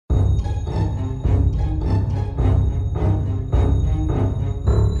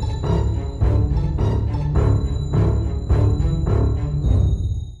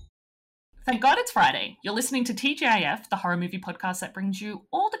God, it's Friday. You're listening to TGIF, the horror movie podcast that brings you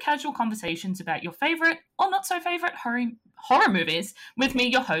all the casual conversations about your favourite or not so favourite horror movies with me,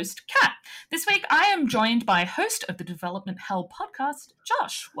 your host, Kat. This week I am joined by host of the Development Hell podcast,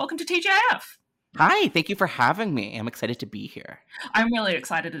 Josh. Welcome to TGIF. Hi, thank you for having me. I'm excited to be here. I'm really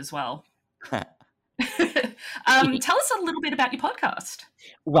excited as well. Tell us a little bit about your podcast.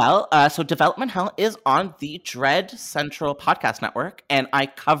 Well, so Development Hell is on the Dread Central Podcast Network, and I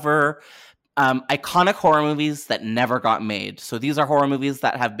cover iconic horror movies that never got made. So these are horror movies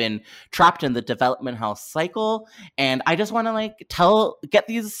that have been trapped in the Development Hell cycle, and I just want to get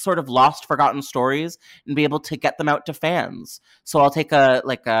these sort of lost, forgotten stories and be able to get them out to fans. So I'll take a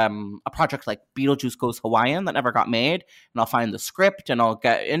project like Beetlejuice Goes Hawaiian that never got made, and I'll find the script and I'll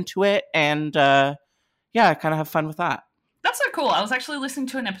get into it, and kind of have fun with that. That's so cool. I was actually listening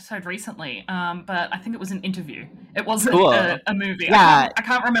to an episode recently, but I think it was an interview. It wasn't cool. a movie. Yeah. I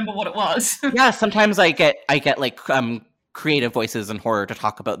can't remember what it was. Yeah, sometimes I get creative voices in horror to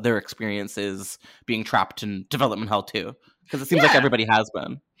talk about their experiences being trapped in Development Hell too, because it seems like everybody has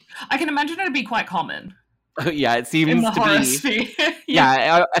been. I can imagine it'd be quite common. Yeah, it seems in the to horror be. Sphere.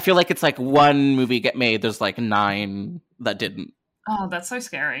 Yeah, I feel like it's like one movie get made. There's like 9 that didn't. Oh, that's so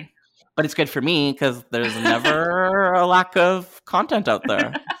scary. But it's good for me because there's never a lack of content out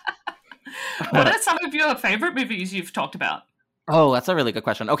there. What are some of your favorite movies you've talked about? Oh, that's a really good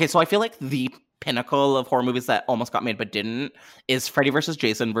question. Okay, so I feel like the pinnacle of horror movies that almost got made but didn't is Freddy vs.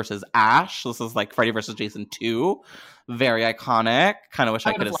 Jason vs. Ash. This is like Freddy vs. Jason 2. Very iconic. Kind of wish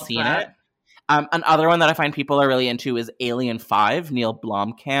I could have seen it. Another one that I find people are really into is Alien 5. Neil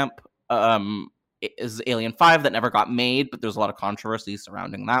Blomkamp is Alien 5 that never got made, but there's a lot of controversy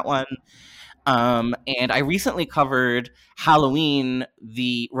surrounding that one. And I recently covered Halloween,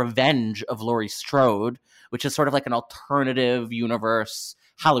 The Revenge of Laurie Strode, which is sort of like an alternative universe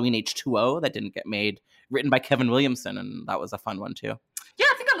Halloween H2O that didn't get made, written by Kevin Williamson, and that was a fun one too. Yeah,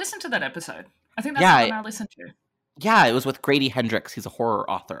 I think I listened to that episode. I think that's the one I listened to. Yeah, it was with Grady Hendrix. He's a horror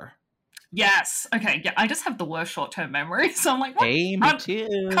author. Yes. Okay. Yeah, I just have the worst short-term memory, so I'm like, what? Hey, me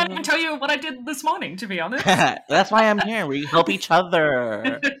too. Can't even tell you what I did this morning, to be honest. That's why I'm here. We help each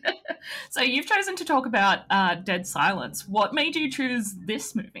other. So you've chosen to talk about Dead Silence. What made you choose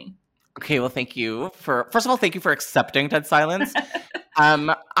this movie? Okay, well, thank you for accepting Dead Silence.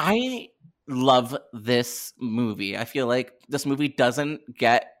 I love this movie. I feel like this movie doesn't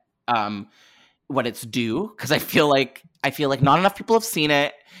get what it's due, because I feel like not enough people have seen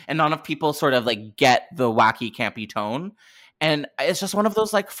it, and not enough people sort of like get the wacky, campy tone. And it's just one of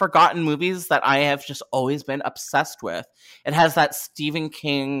those like forgotten movies that I have just always been obsessed with. It has that Stephen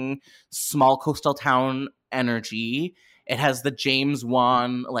King small coastal town energy. It has the James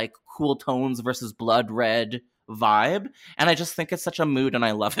Wan like cool tones versus blood red vibe. And I just think it's such a mood, and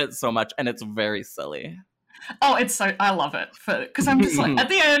I love it so much. And it's very silly. Oh, I love it. Because I'm just like, at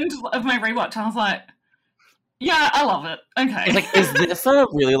the end of my rewatch, I was like, yeah, I love it. Okay. It's like, is this a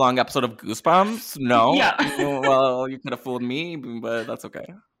really long episode of Goosebumps? No. Yeah. Well, you could have fooled me, but that's okay.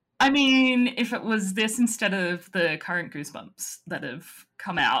 I mean, if it was this instead of the current Goosebumps that have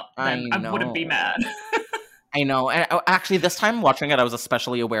come out, then I wouldn't be mad. I know. And actually, this time watching it, I was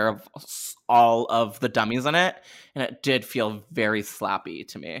especially aware of all of the dummies in it, and it did feel very slappy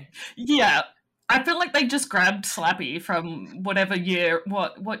to me. Yeah. I feel like they just grabbed Slappy from whatever year.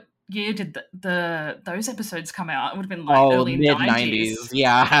 What year did those episodes come out? It would have been like early mid-90s.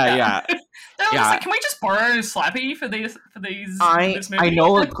 Yeah. They were just like, can we just borrow Slappy for these? this movie? I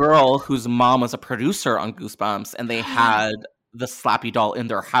know a girl whose mom was a producer on Goosebumps, and they had the Slappy doll in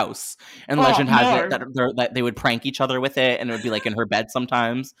their house. And legend has it that they would prank each other with it, and it would be like in her bed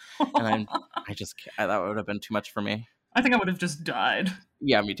sometimes. And that would have been too much for me. I think I would have just died.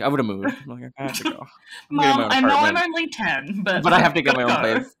 Yeah, me too. I would have moved. I have to go. Mom, I know I'm only 10, but I have to get my own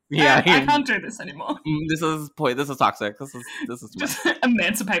place. Yeah, I can't do this anymore. This is toxic. This is just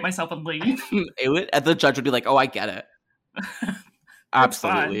emancipate myself and leave. The judge would be like, "Oh, I get it."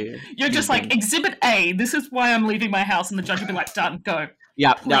 Absolutely. Fine. You're just like, Exhibit A. This is why I'm leaving my house, and the judge would be like, "Done, go."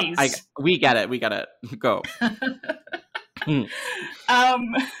 Yeah, please. Yeah, we get it. Go.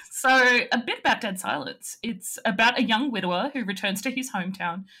 So a bit about Dead Silence. It's about a young widower who returns to his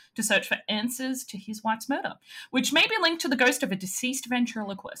hometown to search for answers to his wife's murder, which may be linked to the ghost of a deceased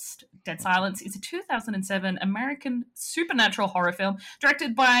ventriloquist. Dead Silence is a 2007 American supernatural horror film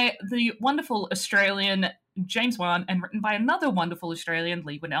directed by the wonderful Australian James Wan and written by another wonderful Australian,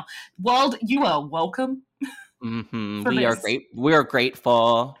 Leigh Whannell. World, you are welcome. Mm-hmm. We are great. We are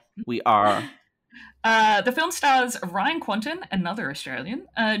grateful. We are. The film stars Ryan Quanten, another Australian,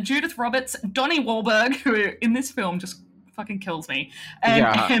 Judith Roberts, Donnie Wahlberg, who in this film just fucking kills me. And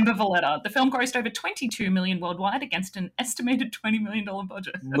Yeah. Amber Valletta. The film grossed over $22 million worldwide against an estimated $20 million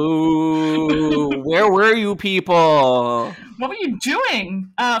budget. Boo! Where were you people? What were you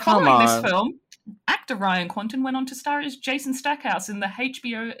doing? Come Following this on. film, actor Ryan Quanten went on to star as Jason Stackhouse in the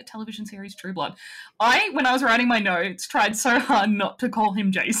HBO television series True Blood. When I was writing my notes, tried so hard not to call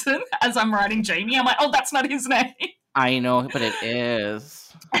him Jason as I'm writing Jamie. I'm like, oh, that's not his name. I know, but it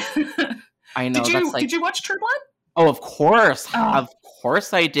is. I know. Did you watch True Blood? Oh, of course. Oh. Of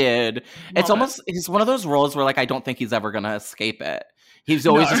course I did. He's one of those roles where, like, I don't think he's ever going to escape it. He's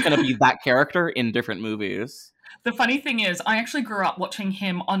always just going to be that character in different movies. The funny thing is, I actually grew up watching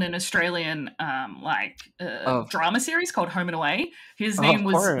him on an Australian drama series called Home and Away. His name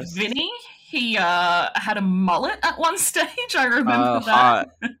was Vinny. He had a mullet at one stage. I remember that.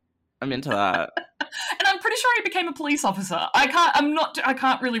 Hot. I'm into that. And I'm pretty sure he became a police officer. I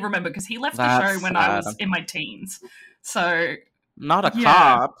can't really remember because he left the show when I was in my teens. So not a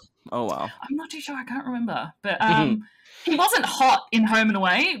cop. Oh well. I'm not too sure. I can't remember. But he wasn't hot in Home and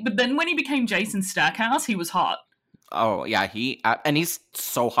Away. But then when he became Jason Stackhouse, he was hot. Oh yeah, and he's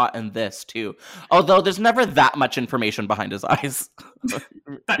so hot in this too. Although there's never that much information behind his eyes. That's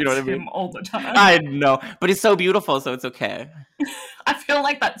you know what I mean? him all the time. I know, but he's so beautiful, so it's okay. I feel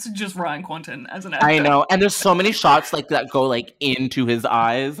like that's just Ryan Quanten as an actor. I know, and there's so many shots like that go like into his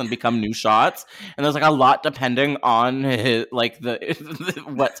eyes and become new shots, and there's like a lot depending on his, like the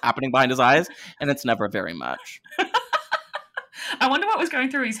what's happening behind his eyes, and it's never very much. I wonder what was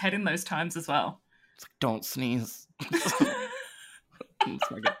going through his head in those times as well. It's like, don't sneeze.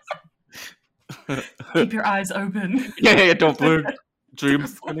 Keep your eyes open. Yeah, don't blink.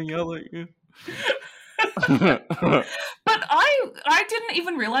 Dream's gonna yell at you. But I didn't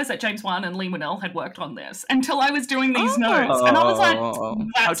even realize that James Wan and Leigh Whannell had worked on this until I was doing these notes, and I was like,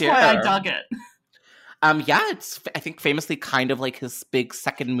 "That's why I dug it." Yeah, it's I think famously kind of like his big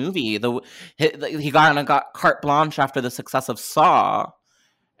second movie. He got carte blanche after the success of Saw,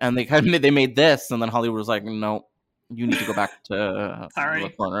 and they made this, and then Hollywood was like, "No, you need to go back to the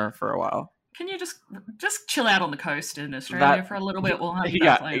corner for a while." Can you just chill out on the coast in Australia for a little bit? We'll have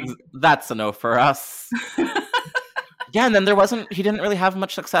that that's a no for us. Yeah, and then he didn't really have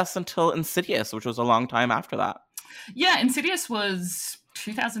much success until Insidious, which was a long time after that. Yeah, Insidious was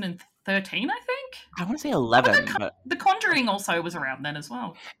 2013, I think. I want to say 11. But The Conjuring also was around then as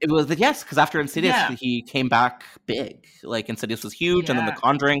well. It was, because after Insidious, he came back big. Like, Insidious was huge, and then The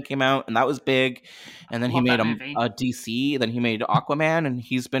Conjuring came out, and that was big. And then he made a DC, then he made Aquaman, and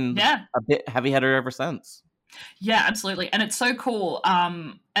he's been a bit heavy-headed ever since. Yeah, absolutely. And it's so cool.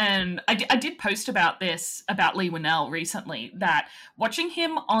 And I did post about this, about Leigh Whannell recently, that watching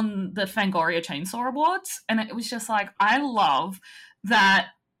him on the Fangoria Chainsaw Awards, and it was just like, I love that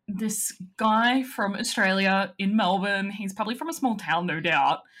this guy from Australia in Melbourne, he's probably from a small town, no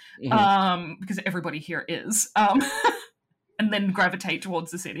doubt, because everybody here is, and then gravitate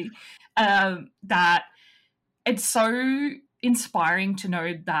towards the city, that it's so inspiring to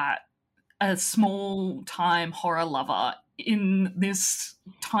know that a small-time horror lover in this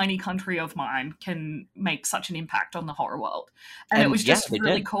tiny country of mine can make such an impact on the horror world. And it was just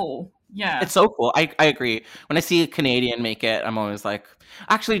really cool. Yeah. It's so cool. I agree. When I see a Canadian make it, I'm always like,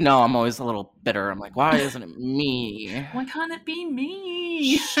 actually, no, I'm always a little bitter. I'm like, why isn't it me? Why can't it be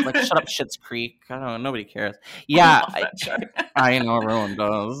me? Like, shut up, Schitt's Creek. I don't know. Nobody cares. Yeah. I know everyone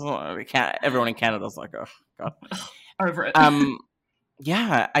does. Everyone in Canada's like, oh, God. Over it.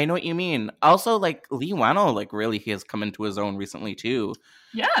 Yeah, I know what you mean. Also, like, Leigh Whannell, like, really, he has come into his own recently, too.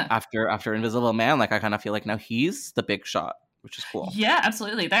 Yeah. After Invisible Man, like, I kind of feel like now he's the big shot, which is cool. Yeah,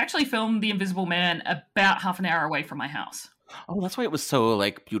 absolutely. They actually filmed The Invisible Man about half an hour away from my house. Oh, that's why it was so,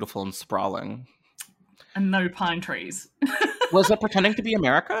 like, beautiful and sprawling. And no pine trees. Was it pretending to be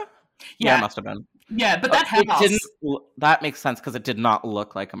America? Yeah, it must have been. Yeah, but that house... That makes sense, because it did not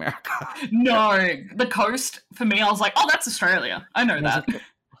look like America. No, the coast, for me, I was like, oh, that's Australia. I know that.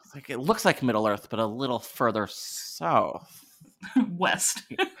 It looks like Middle Earth, but a little further south. West.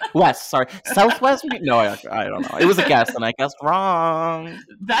 West, sorry. Southwest? No, I don't know. It was a guess, and I guessed wrong.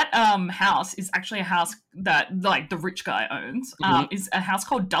 That house is actually a house that, like, the rich guy owns. Is a house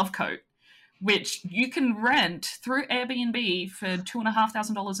called Dovecote, which you can rent through Airbnb for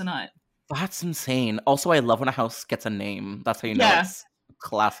 $2,500 a night. That's insane. Also, I love when a house gets a name. That's how you know it's a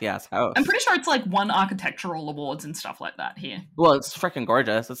classy-ass house. I'm pretty sure it's like won architectural awards and stuff like that here. Well, it's freaking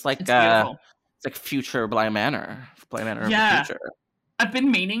gorgeous. It's like beautiful. It's like future Bly Manor. Bly Manor of the future. I've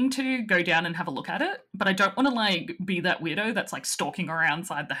been meaning to go down and have a look at it, but I don't want to like be that weirdo that's like stalking around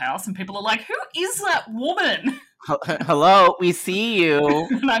inside the house and people are like, who is that woman? Hello, we see you.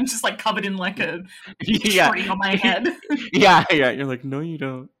 And I'm just like covered in like a Yeah. tree on my head. Yeah. You're like, no, you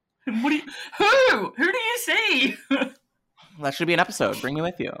don't. What do you, who do you see? That should be an episode. Bring me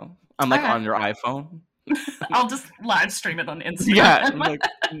with you. I'm like Okay. on your iPhone. I'll just live stream it on Instagram. Yeah. I'm like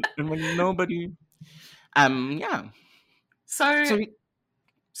nobody. Yeah. So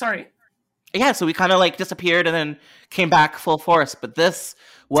sorry. Yeah, so we kind of like disappeared and then came back full force. But this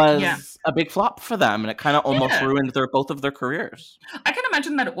was Yeah. a big flop for them, and it kind of almost Yeah. ruined both of their careers. I can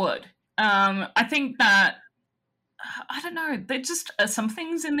imagine that it would. I think that I don't know. There just are some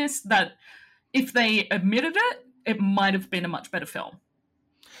things in this that, if they admitted it, it might have been a much better film.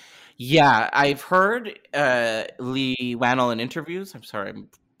 Yeah, I've heard Lee Wannell in interviews. I'm sorry, I'm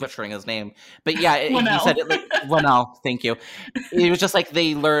butchering his name, but yeah, he Wannell. said it like Wannell. Thank you. It was just like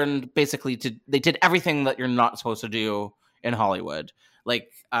they learned basically they did everything that you're not supposed to do in Hollywood.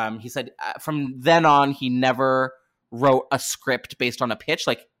 Like he said, from then on, he never wrote a script based on a pitch.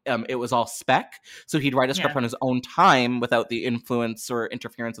 Like it was all spec, so he'd write a script on his own time without the influence or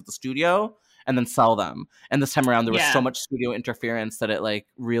interference of the studio, and then sell them. And this time around, there was so much studio interference that it like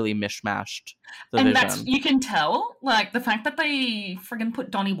really mishmashed the vision. That's, you can tell, like the fact that they friggin'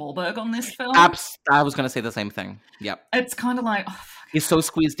 put Donnie Wahlberg on this film. I was gonna say the same thing. Yep. It's kind of like, oh, fuck. He's so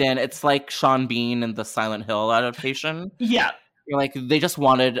squeezed in. It's like Sean Bean in the Silent Hill adaptation. Yeah. You're like, they just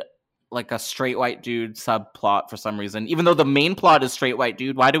wanted like a straight white dude subplot for some reason. Even though the main plot is straight white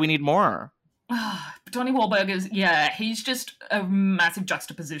dude, why do we need more? Donnie Wahlberg is, he's just a massive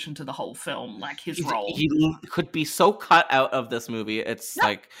juxtaposition to the whole film, like his role. He could be so cut out of this movie. It's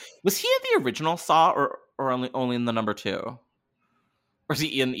like, was he in the original Saw or only in the number 2? Or is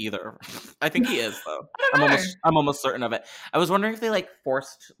he in either? I think he is, though. I'm almost certain of it. I was wondering if they like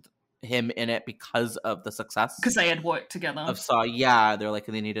forced him in it because of the success. Because they had worked together. Of Saw, yeah. They're like,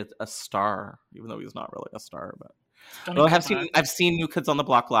 they needed a star, even though he's not really a star, but... Well, I've seen New Kids on the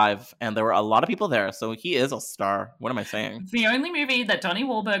Block live, and there were a lot of people there, so he is a star. What am I saying? The only movie that Donnie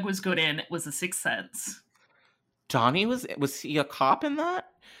Wahlberg was good in was The Sixth Sense. Donnie was he a cop in that?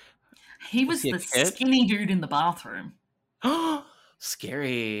 He was the skinny dude in the bathroom.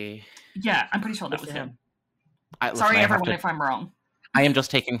 Scary. Yeah, I'm pretty sure that was him. Sorry, everyone, if I'm wrong. I am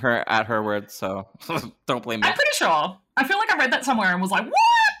just taking her at her word, so don't blame me. I'm pretty sure. I feel like I read that somewhere and was like,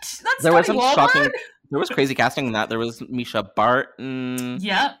 what? That's there was some Wahlberg? shocking. There was crazy casting in that. There was Misha Barton.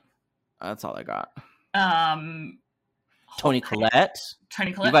 Yeah. That's all I got. Toni Collette.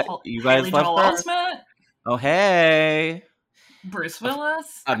 You guys love her? Osment. Oh, hey. Bruce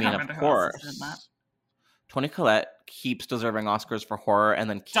Willis. I mean, of course. Toni Collette keeps deserving Oscars for horror and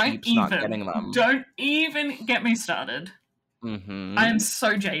then keeps not getting them. Don't even get me started. Mm-hmm. I am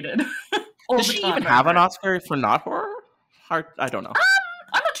so jaded. Does she even have an Oscar for not horror? I don't know.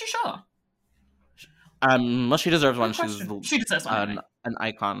 I'm not too sure. Well, she deserves one. She deserves one. An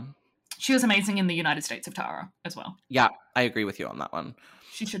icon. She was amazing in the United States of Tara as well. Yeah, I agree with you on that one.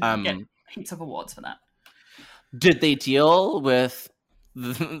 She should get heaps of awards for that. Did they deal with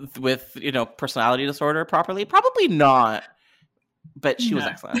personality disorder properly? Probably not. But she was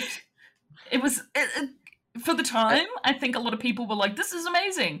excellent. It was for the time. I think a lot of people were like, "This is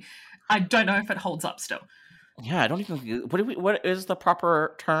amazing." I don't know if it holds up still. Yeah, I don't even. What is the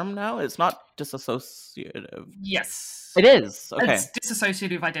proper term now? It's not dissociative. Yes, it is. Okay, it's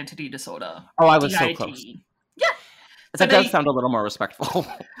dissociative identity disorder. Oh, I was so close. Yeah, that does sound a little more respectful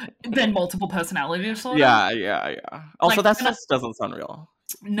than multiple personality disorder. Yeah. Also, that just doesn't sound real.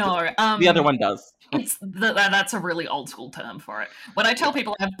 No, the other one does. That's a really old school term for it. When I tell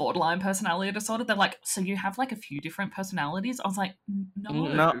people I have borderline personality disorder, they're like, "So you have like a few different personalities?" I was like,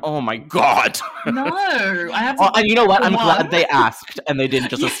 "No." Oh my god. No, I have. And you know what? I'm glad they asked and they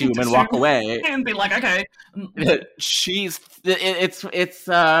didn't just assume and walk away and be like, "Okay." It's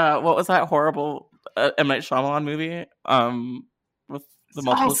what was that horrible M. Night Shyamalan movie? With the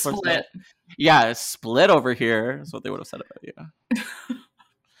multiple Split. Yeah, Split over here is what they would have said about you.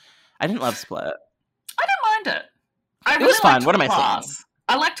 I didn't love Split. I didn't mind it. It was fun. What am I saying?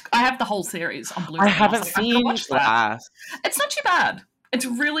 I have the whole series on Blu-ray. I haven't seen Glass. It's not too bad. It's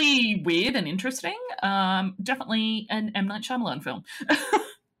really weird and interesting. Definitely an M. Night Shyamalan film.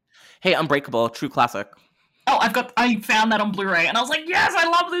 Hey, Unbreakable, true classic. Oh, I found that on Blu-ray, and I was like, yes, I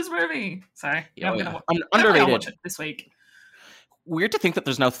love this movie. So I'm gonna watch it this week. Weird to think that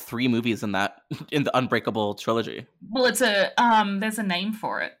there's now 3 movies in the Unbreakable trilogy. Well, it's there's a name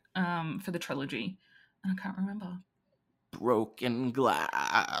for it, for the trilogy. I can't remember. Broken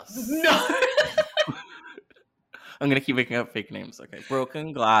Glass. No. I'm gonna keep making up fake names. Okay,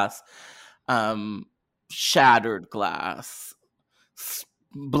 broken glass, shattered glass,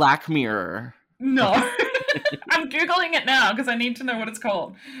 Black Mirror. No. I'm Googling it now because I need to know what it's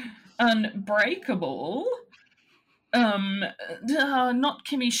called. Unbreakable. Not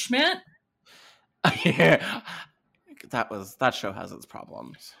Kimmy Schmidt. Yeah, that show has its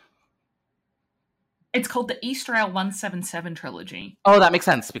problems. It's called the Eastrail 177 trilogy. Oh, that makes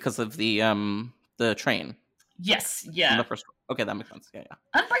sense because of the train. Yes, yeah. The first. Okay, that makes sense. Yeah.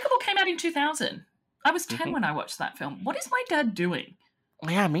 Unbreakable came out in 2000. I was 10 when I watched that film. What is my dad doing?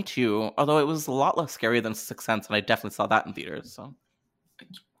 Yeah, me too. Although it was a lot less scary than Sixth Sense, and I definitely saw that in theaters. So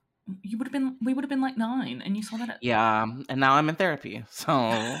we would have been like 9, and you saw that at... Yeah, and now I'm in therapy. So,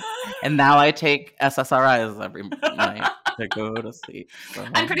 and now I take SSRIs every night to go to sleep. So.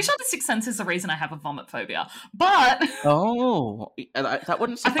 I'm pretty sure the Sixth Sense is the reason I have a vomit phobia, but that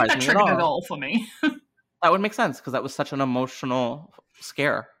wouldn't surprise me. I think that triggered it all for me. That would make sense because that was such an emotional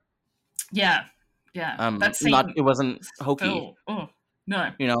scare. Yeah. That scene, it wasn't hokey. Oh, no.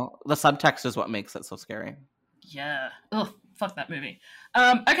 You know, the subtext is what makes it so scary. Yeah. Ugh, fuck that movie.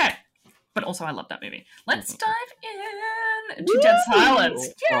 Okay. But also I love that movie. Let's dive in to Dead Silence.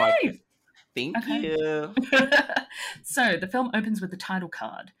 Yay! Thank you. So, the film opens with the title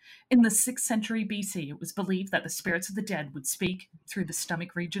card. In the 6th century BC, it was believed that the spirits of the dead would speak through the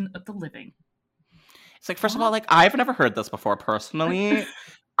stomach region of the living. It's like, first of all, like, I've never heard this before personally.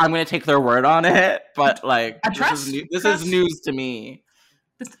 I'm going to take their word on it, but, like, this is news to me.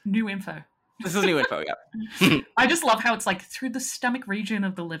 This new info. This is new info, yeah. I just love how it's, like, through the stomach region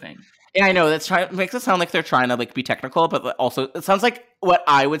of the living. Yeah, I know. It makes it sound like they're trying to, like, be technical, but also, it sounds like what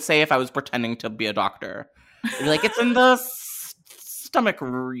I would say if I was pretending to be a doctor. Like, it's in the stomach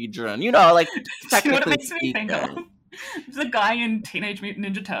region, you know, like, technically. You know what it makes me think of? There's a guy in Teenage Mutant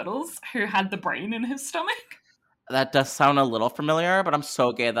Ninja Turtles who had the brain in his stomach. That does sound a little familiar, but I'm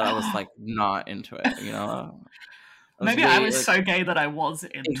so gay that I was, like, not into it, you know? Maybe I was so gay that I was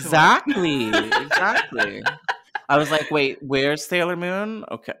into it. Exactly. I was like, wait, where's Sailor Moon?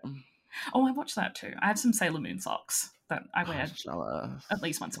 Okay. Oh, I watched that too. I have some Sailor Moon socks that I wear at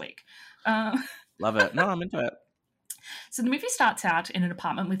least once a week. Love it. No, I'm into it. So the movie starts out in an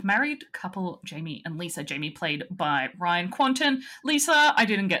apartment with married couple Jamie and Lisa. Jamie played by Ryan Quanten. Lisa, I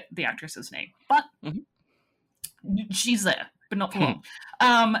didn't get the actress's name, but she's there, but not for long.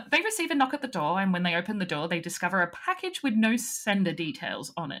 They receive a knock at the door, and when they open the door, they discover a package with no sender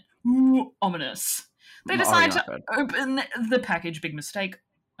details on it. Ooh, ominous. They decide to open the package. Big mistake,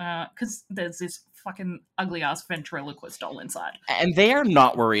 because there's this fucking ugly-ass ventriloquist doll inside. And they are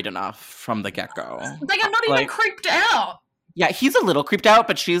not worried enough from the get-go. They are not even creeped out. Yeah, he's a little creeped out,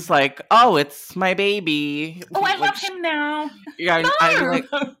 but she's like, oh, it's my baby. Oh, I love him now. Yeah, no! I'm like,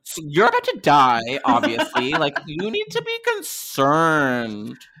 you're about to die, obviously. Like, you need to be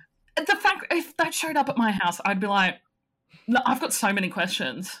concerned. The fact, if that showed up at my house, I'd be like, no, I've got so many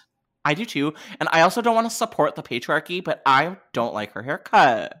questions. I do too. And I also don't want to support the patriarchy, but I don't like her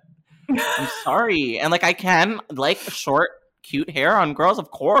haircut. I'm sorry. And, like, I can like short, cute hair on girls,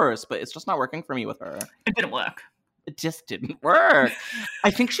 of course, but it's just not working for me with her. It didn't work. It just didn't work.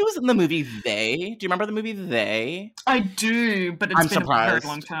 I think she was in the movie They. Do you remember the movie They? I do, but it's been a very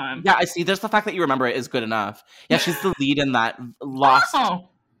long time. Yeah, I see. There's the fact that you remember it is good enough. Yeah, she's the lead in that Lost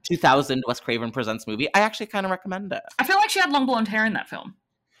 2000 Wes Craven Presents movie. I actually kind of recommend it. I feel like she had long blonde hair in that film.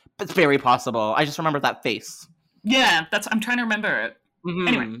 It's very possible. I just remember that face. Yeah, I'm trying to remember it. Mm-hmm.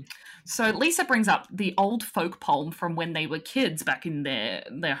 Anyway, so Lisa brings up the old folk poem from when they were kids back in their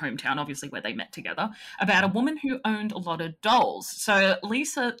hometown, obviously where they met together, about a woman who owned a lot of dolls. So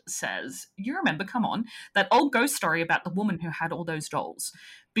Lisa says, you remember, come on, that old ghost story about the woman who had all those dolls.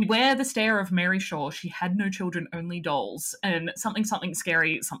 Beware the stare of Mary Shaw. She had no children, only dolls. And something, something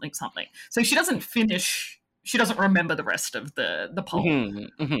scary, something, something. So she doesn't finish. She doesn't remember the rest of the poem.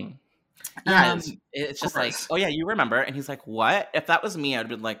 Mm-hmm, mm-hmm. Yeah, it's just like, oh yeah, you remember. And he's like, what? If that was me, I'd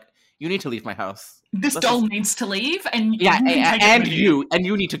been like, you need to leave my house. This doll needs to leave, and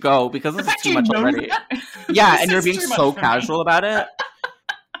you need to go because this is too much already. Yeah, and you're being so casual about it.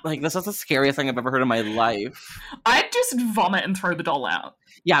 Like, this is the scariest thing I've ever heard in my life. I'd just vomit and throw the doll out.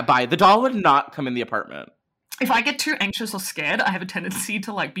 Yeah, the doll would not come in the apartment. If I get too anxious or scared, I have a tendency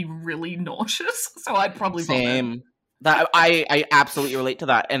to, like, be really nauseous, so I'd probably vomit. That I absolutely relate to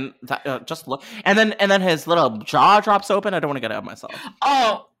that, and that just look, and then his little jaw drops open. I don't want to get out of myself.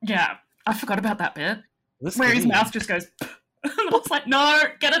 Oh yeah, I forgot about that bit where his mouth just goes. And I was like, no,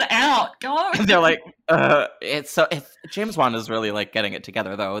 get it out, go. And they're like, it's James Wan is really like getting it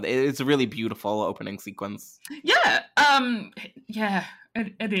together though. It's a really beautiful opening sequence. Yeah, yeah,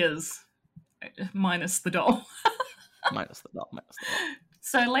 it is, minus the doll. Minus the doll. Minus the doll.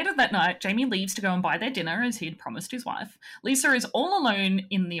 So later that night, Jamie leaves to go and buy their dinner as he had promised his wife. Lisa is all alone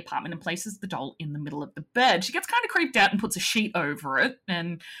in the apartment and places the doll in the middle of the bed. She gets kind of creeped out and puts a sheet over it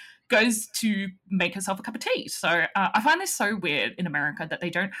and goes to make herself a cup of tea. So I find this so weird in America that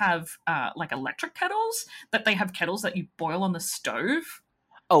they don't have like electric kettles, that they have kettles that you boil on the stove.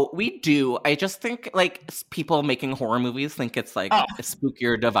 Oh, we do. I just think like people making horror movies think it's like a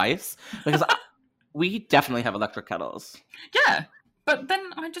spookier device because we definitely have electric kettles. Yeah. But then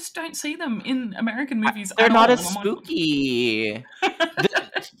I just don't see them in American movies. They're not as spooky.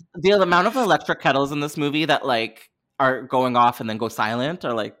 The amount of electric kettles in this movie that like are going off and then go silent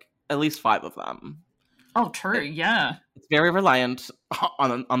are like at least 5 of them. Oh, true. Yeah. It's very reliant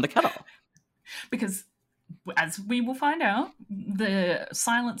on the kettle. Because as we will find out, the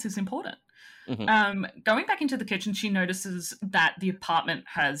silence is important. Mm-hmm. Going back into the kitchen, she notices that the apartment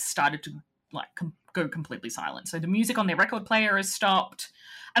has started to like go completely silent. So the music on their record player has stopped.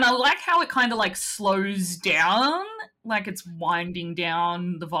 And I like how it kind of like slows down, like it's winding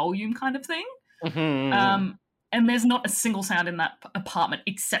down the volume kind of thing. Mm-hmm. And there's not a single sound in that apartment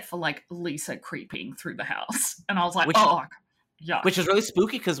except for like Lisa creeping through the house. And I was like, yeah. Which is really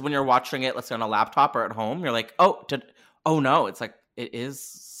spooky because when you're watching it, let's say on a laptop or at home, you're like, oh no, it's like, it is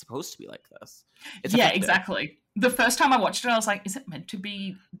supposed to be like this. It's yeah, effective. Exactly. The first time I watched it, I was like, is it meant to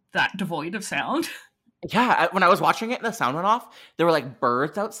be that devoid of sound? Yeah, when I was watching it and the sound went off, there were like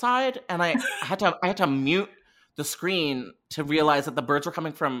birds outside, and I had to mute the screen to realize that the birds were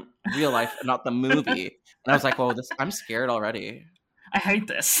coming from real life and not the movie. And I was like, "Whoa, I'm scared already. I hate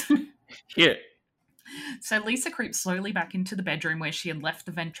this." Yeah. So Lisa creeps slowly back into the bedroom where she had left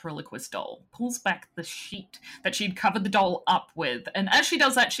the ventriloquist doll, pulls back the sheet that she'd covered the doll up with, and as she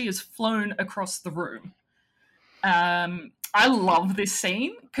does that, she is flown across the room. I love this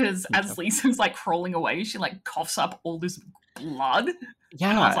scene because as Lisa's like crawling away, she like coughs up all this blood.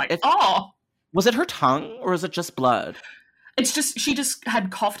 Yeah, and I was like, oh. Was it her tongue or is it just blood? It's just she just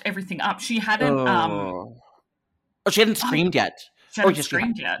had coughed everything up. She hadn't. She hadn't screamed yet. She hadn't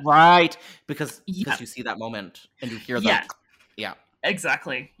screamed yet. Right, because you see that moment and you hear that. Yeah,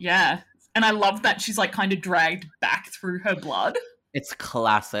 exactly. Yeah, and I love that she's like kind of dragged back through her blood. It's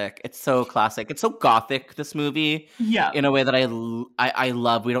classic. It's so classic. It's so gothic, this movie. Yeah. In a way that I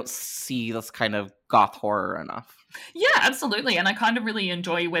love. We don't see this kind of goth horror enough. Yeah, absolutely. And I kind of really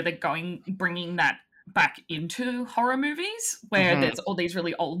enjoy where they're bringing that back into horror movies, where there's all these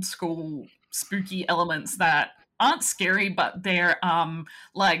really old school spooky elements that aren't scary, but they're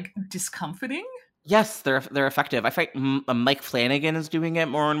like discomforting. Yes, they're effective. I think Mike Flanagan is doing it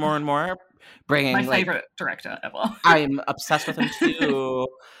more and more and more. Bringing my favorite director ever. I'm obsessed with him too.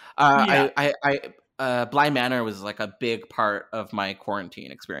 Bly Manor was like a big part of my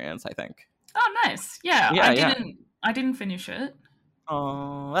quarantine experience, I think. Oh, nice. Yeah, I didn't finish it.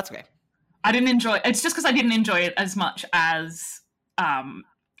 Oh, that's okay. I didn't enjoy it. It's just because I didn't enjoy it as much as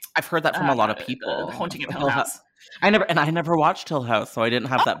I've heard that from a lot of people. The Haunting of Hill House. I never watched Hill House, so I didn't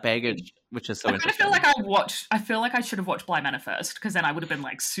have that baggage, which is so interesting. I feel like I should have watched Bly Manor first, because then I would have been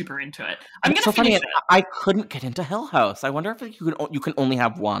like super into it. It's so funny. I couldn't get into Hill House. I wonder if you can only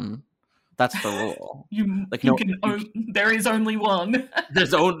have one. That's the rule. There is only one.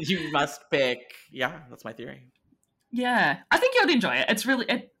 You must pick. Yeah, that's my theory. Yeah, I think you'd enjoy it. It's really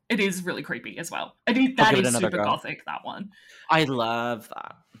it is really creepy as well. That is super gothic. That one. I love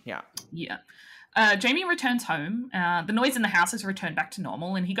that. Yeah. Yeah. Jamie returns home. The noise in the house has returned back to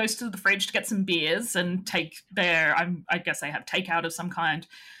normal, and he goes to the fridge to get some beers and take their, I guess they have takeout of some kind.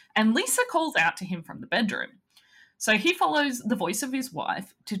 And Lisa calls out to him from the bedroom. So he follows the voice of his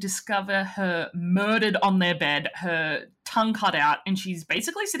wife to discover her murdered on their bed, her tongue cut out, and she's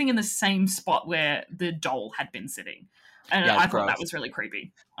basically sitting in the same spot where the doll had been sitting. And I thought that was really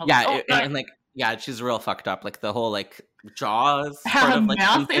creepy. Yeah, she's real fucked up. Like the whole like jaws. How her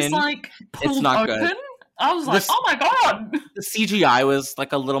mouth is like pulled open. Good. I was like, oh my god. The CGI was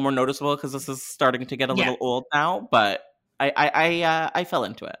like a little more noticeable because this is starting to get a little old now. But I fell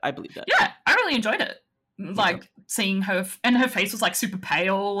into it. I believed it. Yeah, I really enjoyed it. Like seeing her, and her face was like super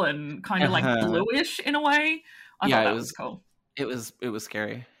pale and kind of like bluish in a way. I thought that was cool. It was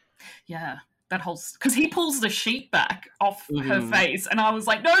scary. Yeah. That whole, because he pulls the sheet back off her face, and I was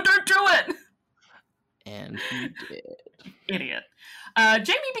like, no, don't do it. And he did. Idiot.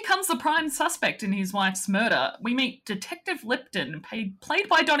 Jamie becomes the prime suspect in his wife's murder. We meet Detective Lipton, played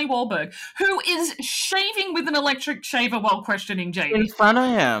by Donnie Wahlberg, who is shaving with an electric shaver while questioning Jamie. In front of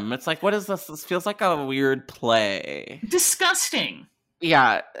him. It's like, what is this? This feels like a weird play. Disgusting.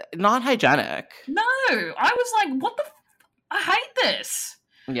 Yeah, not hygienic. No. I was like, what the I hate this.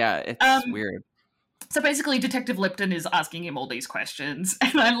 Yeah, it's weird. So basically, Detective Lipton is asking him all these questions.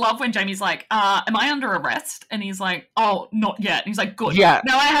 And I love when Jamie's like, am I under arrest? And he's like, oh, not yet. And he's like, good. Yeah.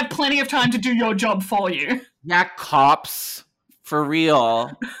 Now I have plenty of time to do your job for you. Yeah, cops. For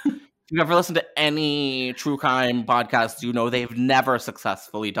real. If you've ever listened to any true crime podcast, you know they've never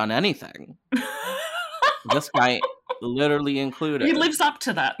successfully done anything. This guy literally included. He lives up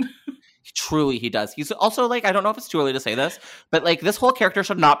to that. Truly, he does. He's also, like, I don't know if it's too early to say this, but, like, this whole character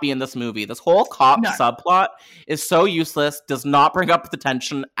should not be in this movie. This whole cop subplot is so useless, does not bring up the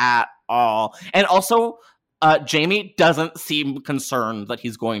tension at all. And also, Jamie doesn't seem concerned that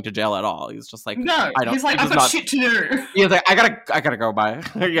he's going to jail at all. He's just like, no, he's like, I've got shit to do. He's like, I gotta go by.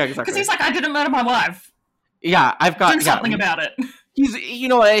 Yeah, exactly. Because he's like, I didn't murder my wife. Yeah, I've got... Do something about it. He's, you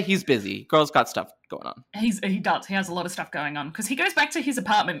know what, he's busy. Girl's got stuff going on. He does. He has a lot of stuff going on. Because he goes back to his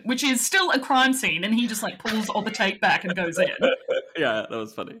apartment, which is still a crime scene, and he just, like, pulls all the tape back and goes in. Yeah, that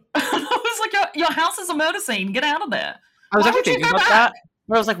was funny. I was like, your house is a murder scene. Get out of there. I was actually thinking about that.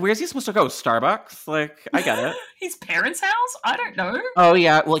 I was like, where's he supposed to go? Starbucks? Like, I get it. His parents' house? I don't know. Oh,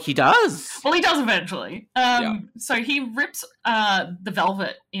 yeah. Well, he does. Well, he does eventually. So he rips the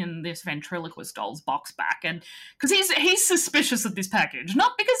velvet in this ventriloquist doll's box back, and because he's suspicious of this package,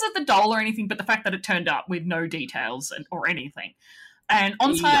 not because of the doll or anything, but the fact that it turned up with no details or anything. And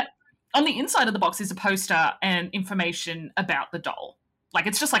on the inside of the box is a poster and information about the doll. Like,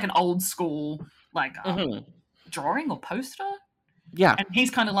 it's just like an old school, like, drawing or poster. Yeah. And he's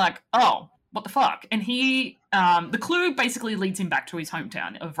kind of like, oh, what the fuck? And he, the clue basically leads him back to his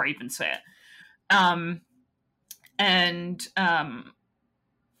hometown of Ravensfair.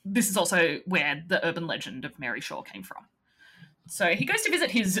 This is also where the urban legend of Mary Shaw came from. So he goes to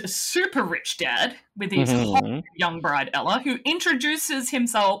visit his super rich dad with his hot young bride, Ella, who introduces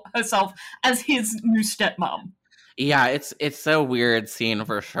herself as his new stepmom. Yeah, it's a weird scene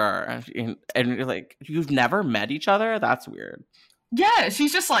for sure. And you're like, you've never met each other? That's weird. Yeah,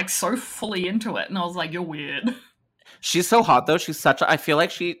 she's just, like, so fully into it. And I was like, you're weird. She's so hot, though. She's I feel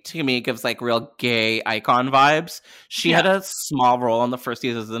like she, to me, gives, like, real gay icon vibes. She had a small role in the first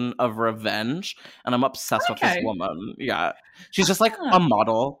season of Revenge, and I'm obsessed with this woman. Yeah. She's just, like, a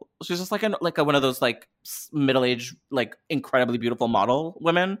model. She's just, like, one of those, like, middle-aged, like, incredibly beautiful model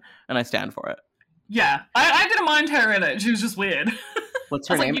women, and I stand for it. Yeah. I didn't mind her in it. She was just weird. What's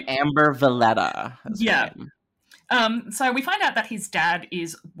her name? Like, Amber Valletta. Yeah. So we find out that his dad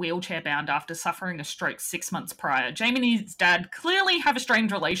is wheelchair-bound after suffering a stroke 6 months prior. Jamie and his dad clearly have a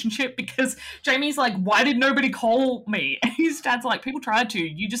strained relationship because Jamie's like, why did nobody call me? And his dad's like, people tried to.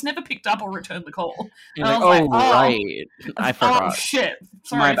 You just never picked up or returned the call. And I was right. I forgot. Oh, shit.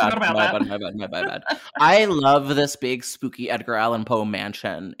 Sorry, I forgot about that. My bad. I love this big, spooky Edgar Allan Poe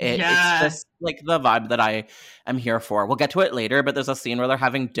mansion. It's just, like, the vibe that I am here for. We'll get to it later, but there's a scene where they're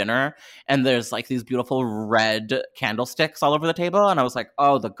having dinner, and there's, like, these beautiful red candlesticks all over the table, and I was like,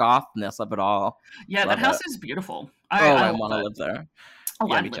 oh, the gothness of it all. Yeah, that house is beautiful. I want to live there. Oh,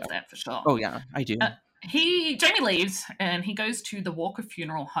 I'd live there for sure. Oh, yeah, I do. Jamie leaves and he goes to the Walker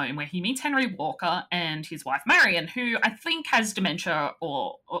funeral home where he meets Henry Walker and his wife Marion, who I think has dementia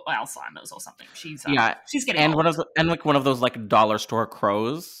or Alzheimer's or something. She's getting old. one of those like dollar store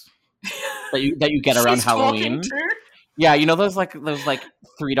crows that you get around Halloween. Yeah, you know those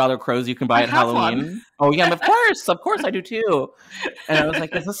 $3 crows you can buy at Halloween. One. Oh yeah, of course I do too. And I was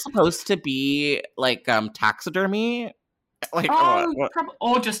like, is this supposed to be like taxidermy? Like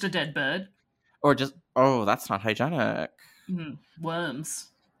or just a dead bird. Or just that's not hygienic. Worms.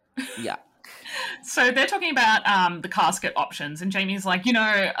 Yeah. So they're talking about the casket options, and Jamie's like,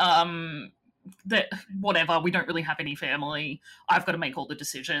 that whatever, we don't really have any family. I've got to make all the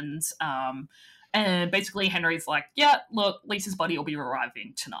decisions. And basically Henry's like, yeah, look, Lisa's body will be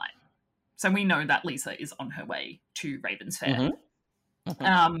arriving tonight. So we know that Lisa is on her way to Ravensfair.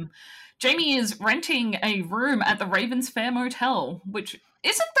 Jamie is renting a room at the Ravensfair Motel, which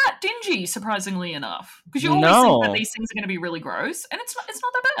isn't that dingy, surprisingly enough. Because you always think that these things are going to be really gross, and it's not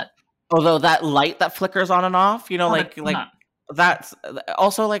that bad. Although that light that flickers on and off, no. That's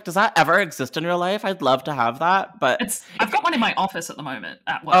also like, does that ever exist in real life? I'd love to have that, but I've got one in my office at the moment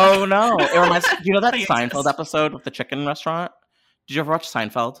at work. Oh no! It reminds that Seinfeld episode with the chicken restaurant. Did you ever watch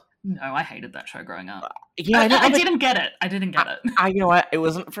Seinfeld? No, I hated that show growing up. Yeah, I didn't get it. You know what? It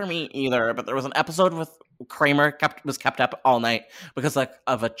wasn't for me either. But there was an episode with Kramer was kept up all night because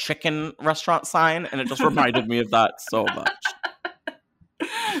of a chicken restaurant sign, and it just reminded me of that so much.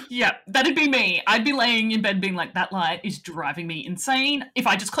 Yeah, that'd be me. I'd be laying in bed being like, that light is driving me insane. If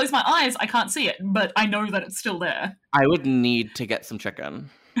I just close my eyes, I can't see it, but I know that it's still there. I would need to get some chicken.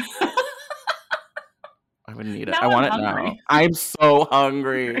 I would need it. Now I want I'm it hungry. now. I'm so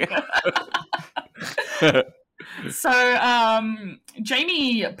hungry. So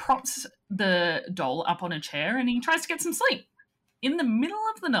Jamie props the doll up on a chair and he tries to get some sleep. In the middle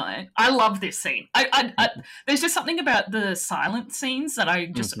of the night, I love this scene. There's just something about the silent scenes that I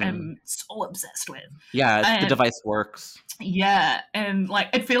just am so obsessed with. Yeah, the device works. Yeah, and like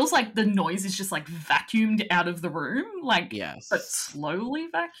it feels like the noise is just like vacuumed out of the room, like yes, but slowly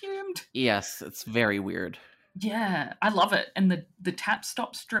vacuumed. Yes, it's very weird. Yeah, I love it, and the tap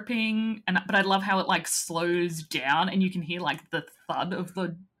stops dripping, but I love how it like slows down, and you can hear like the thud of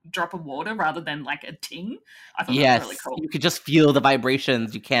the drop of water rather than like a ting. I thought that was really cool. You could just feel the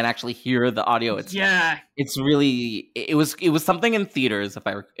vibrations. You can't actually hear the audio. It's really it was something in theaters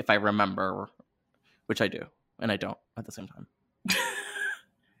if I remember, which I do and I don't at the same time.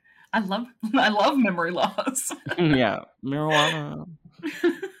 I love memory loss. Yeah, marijuana.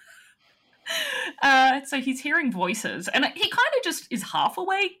 So he's hearing voices, and he kind of just is half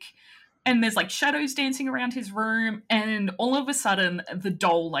awake. And there's like shadows dancing around his room, and all of a sudden the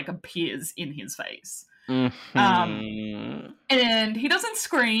doll like appears in his face. And he doesn't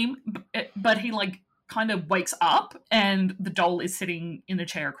scream, but he like kind of wakes up, and the doll is sitting in a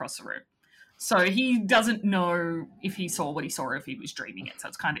chair across the room. So he doesn't know if he saw what he saw or if he was dreaming it. So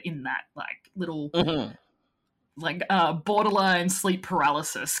it's kind of in that like little like borderline sleep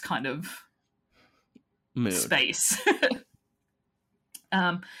paralysis kind of mood space.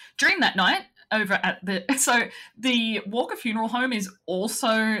 During that night, over at the Walker Funeral Home is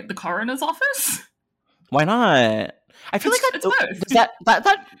also the coroner's office. Why not? I feel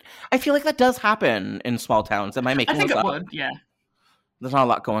that I feel like that does happen in small towns. Am I making? I think it would. Yeah. There's not a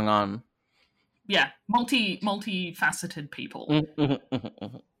lot going on. Yeah, multi-faceted people.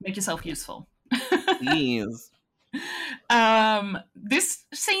 Make yourself useful. Please. This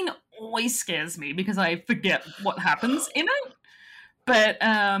scene always scares me because I forget what happens in it. But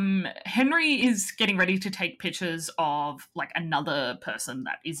Henry is getting ready to take pictures of like another person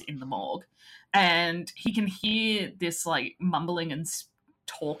that is in the morgue, and he can hear this like mumbling and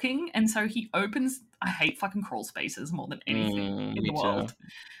talking, and so he opens. I hate fucking crawl spaces more than anything in the world.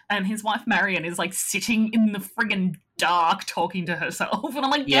 And his wife Marion is like sitting in the friggin' dark talking to herself, and I'm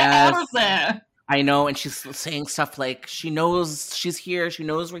like, get out of there. I know, and she's saying stuff like, she knows she's here, she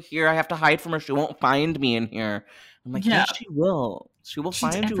knows we're here, I have to hide from her, she won't find me in here. I'm like, yes, she will. She will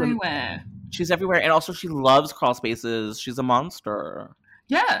find you. Everywhere. She's everywhere. And also she loves crawl spaces. She's a monster.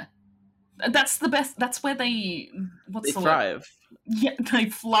 Yeah. That's the best. That's where they thrive. Word? Yeah, they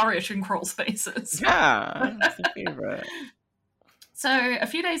flourish in crawl spaces. Yeah. That's my favorite. So a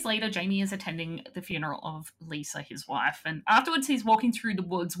few days later, Jamie is attending the funeral of Lisa, his wife. And afterwards, he's walking through the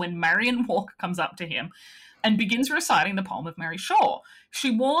woods when Marion Walker comes up to him and begins reciting the poem of Mary Shaw.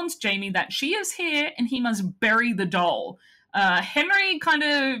 She warns Jamie that she is here and he must bury the doll. Henry kind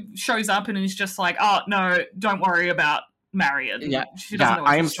of shows up and is just like, oh, no, don't worry about Marion. Yeah, she doesn't know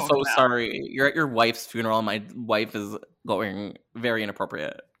what I'm she's so talking about. sorry. You're at your wife's funeral. My wife is going very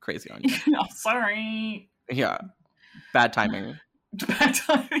inappropriate, crazy on you. Oh, sorry. Yeah, bad timing. Bad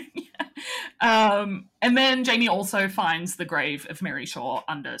timing, yeah. And then Jamie also finds the grave of Mary Shaw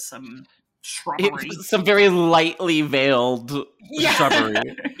under some shrubbery. Some very lightly veiled shrubbery.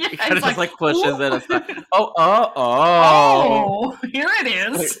 Yeah, it kind of just like pushes ooh. it. It's like, oh, here it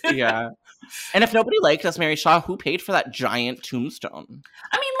is. Yeah. And if nobody liked us, Mary Shaw, who paid for that giant tombstone?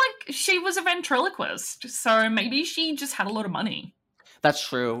 I mean, like, she was a ventriloquist, so maybe she just had a lot of money. That's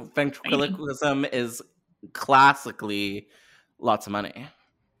true. Ventriloquism is classically lots of money.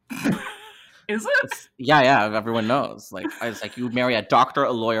 Is it? Yeah, everyone knows. Like, I was like, you marry a doctor,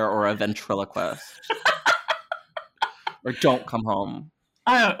 a lawyer, or a ventriloquist. Or don't come home.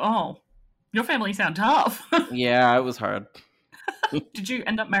 Your family sound tough. Yeah, it was hard. Did you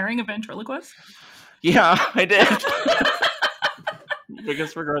end up marrying a ventriloquist? Yeah, I did.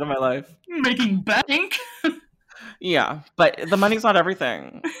 Biggest regret of my life. Making bank. Yeah, but the money's not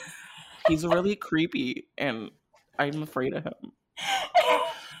everything. He's really creepy, and I'm afraid of him.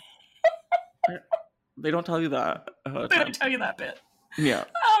 They don't tell you that. They don't tell you that bit. Yeah.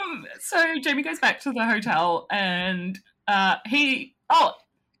 So Jamie goes back to the hotel, and he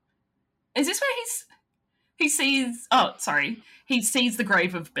is this where he sees? Oh, sorry. He sees the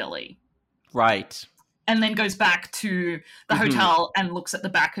grave of Billy. Right. And then goes back to the hotel and looks at the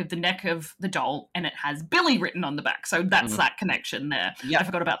back of the neck of the doll, and it has Billy written on the back. So that's that connection there. Yeah. I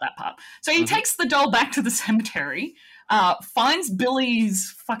forgot about that part. So he takes the doll back to the cemetery, finds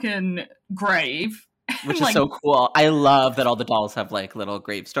Billy's fucking grave. Which is so cool. I love that all the dolls have like little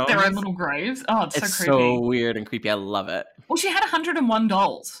gravestones. Their own little graves. Oh, it's so creepy. So weird and creepy. I love it. Well, she had 101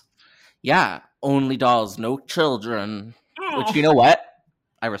 dolls. Yeah. Only dolls, no children. Oh. Which, you know what?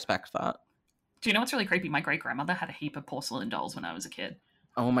 I respect that. Do you know what's really creepy? My great-grandmother had a heap of porcelain dolls when I was a kid.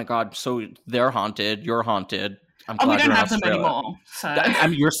 Oh my god! So they're haunted. You're haunted. I'm Oh, we glad don't you're in have them Australia. anymore. So I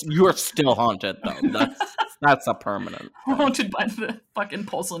mean, you're still haunted though. That's a permanent thing. haunted by the fucking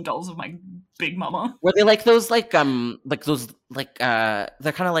porcelain dolls of my big mama. Were they like those they're kind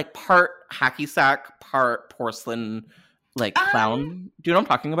of like part hacky sack, part porcelain, like clown? Do you know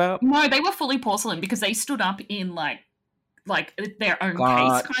what I'm talking about? No, they were fully porcelain because they stood up in like their own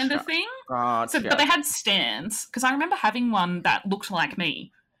Gotcha. case kind of thing. Gotcha. So, but they had stands because I remember having one that looked like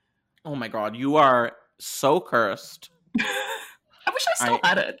me. Oh my god, you are so cursed. I wish I still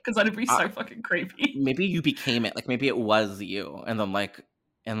had it because that'd be so fucking creepy. Maybe you became it. Like maybe it was you, and then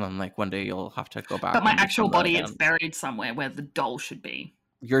one day you'll have to go back. But my actual body is buried somewhere where the doll should be.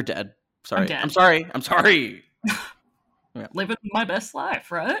 You're dead. Sorry. I'm dead. I'm sorry. Yeah. Living my best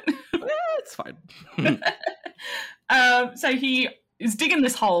life, right? It's fine. So he is digging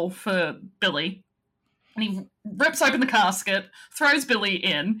this hole for Billy, and he rips open the casket, throws Billy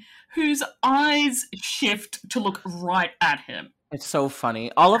in, whose eyes shift to look right at him. It's so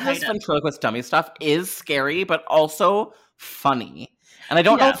funny. All of this ventriloquist dummy stuff is scary, but also funny. And I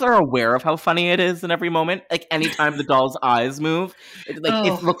don't know if they're aware of how funny it is in every moment. Like, anytime the doll's eyes move, it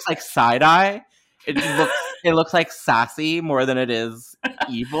looks like side-eye. It looks like sassy more than it is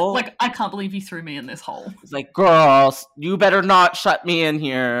evil. Like, I can't believe you threw me in this hole. It's like, girls, you better not shut me in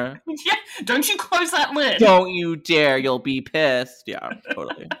here. Yeah, don't you close that lid. Don't you dare, you'll be pissed. Yeah,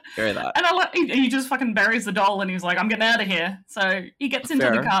 totally. Hear that. And he just fucking buries the doll and he's like, I'm getting out of here. So he gets into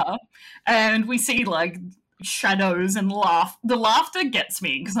the car and we see like shadows and the laughter gets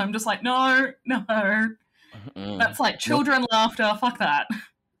me because I'm just like, no. That's like children laughter. Fuck that.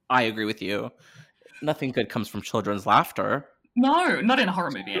 I agree with you. Nothing good comes from children's laughter. No, not in a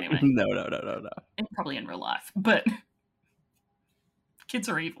horror movie anyway. No. And probably in real life. But kids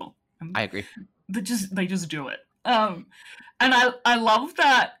are evil. I agree. They just do it. And I love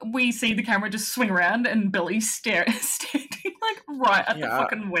that we see the camera just swing around and Billy standing like right at the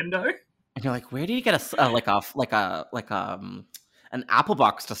fucking window. And you're like, where do you get an apple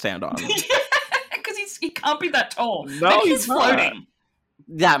box to stand on? Yeah, because he can't be that tall. No, maybe he's floating.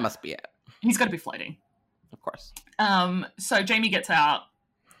 That must be it. He's got to be floating. Of course. So Jamie gets out,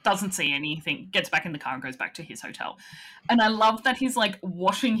 doesn't see anything, gets back in the car and goes back to his hotel. And I love that he's like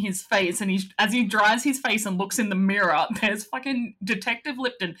washing his face, and as he dries his face and looks in the mirror, there's fucking Detective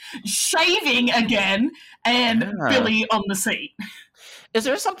Lipton shaving again and Billy on the seat. Is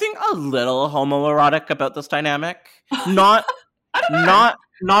there something a little homoerotic about this dynamic? Not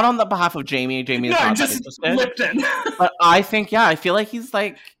on the behalf of Jamie. Jamie is not just that interested. Lipton. But I feel like he's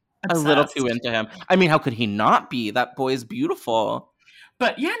like obsessed. A little too into him. I mean, how could he not be? That boy's beautiful.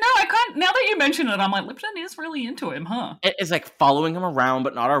 But yeah, no, I can't. Now that you mention it, I'm like, Lipton is really into him, huh? It is like following him around,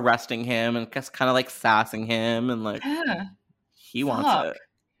 but not arresting him, and just kind of like sassing him, and like he wants it.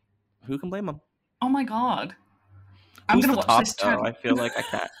 Who can blame him? Oh my god, I'm gonna watch this too. I feel like I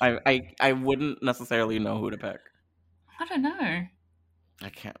can't. I wouldn't necessarily know who to pick. I don't know. I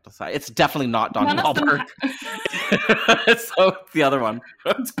can't decide. It's definitely not Donnie Wahlberg. So the other one.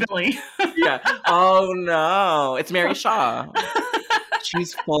 It's Billy. Yeah. Oh no, it's Mary Shaw.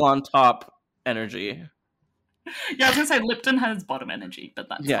 She's full on top energy. Yeah, I was gonna say Lipton has bottom energy, but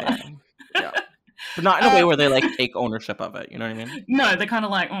that's fine. Yeah. But not in a way where they like take ownership of it. You know what I mean? No, they're kind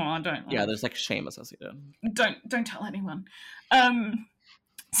of like, oh, I don't. Yeah, there's like shame associated. Don't tell anyone.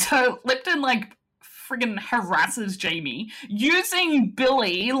 So Lipton like friggin' harasses Jamie using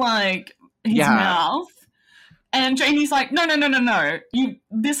Billy like his mouth. And Jamie's like, no.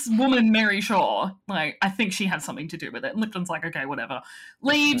 This woman, Mary Shaw, like, I think she has something to do with it. And Lipton's like, okay, whatever.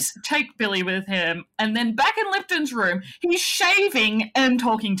 Leaves, take Billy with him. And then back in Lipton's room, he's shaving and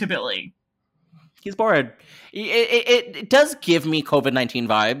talking to Billy. He's bored. It does give me COVID-19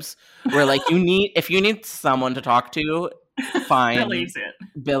 vibes, where like if you need someone to talk to, fine. Billy's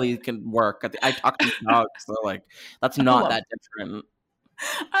it. Billy can work. I talk to dogs, so like that's not that different.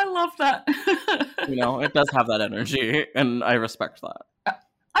 I love that. You know, it does have that energy, and I respect that.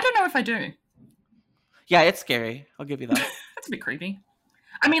 I don't know if I do. Yeah, it's scary. I'll give you that. It's a bit creepy.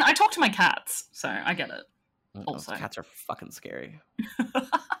 I mean, I talk to my cats, so I get it. Also, cats are fucking scary.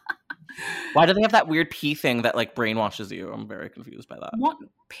 Why do they have that weird pee thing that like brainwashes you? I'm very confused by that. What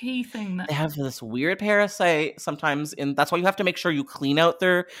pee thing? They have this weird parasite sometimes that's why you have to make sure you clean out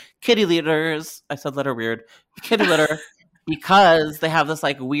their kitty litters. I said litter weird. Kitty litter. Because they have this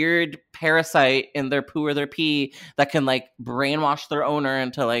like weird parasite in their poo or their pee that can like brainwash their owner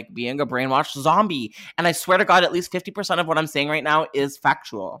into like being a brainwashed zombie. And I swear to God, at least 50% of what I'm saying right now is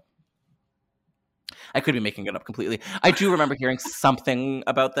factual. I could be making it up completely. I do remember hearing something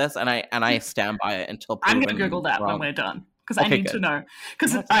about this, and I stand by it until proven I'm going to Google that wrong. when we're done. Because I need to know.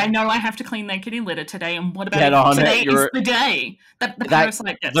 Because That's I fine. know I have to clean their kitty litter today, and what Get about on it. today is the day that the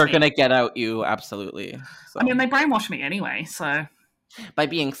parasite gets They're me. going to get out you, absolutely. So. I mean, they brainwash me anyway, so... By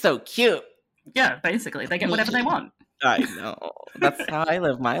being so cute. Yeah, basically. They get whatever they want. I know. That's how I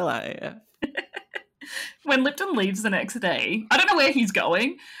live my life. When Lipton leaves the next day, I don't know where he's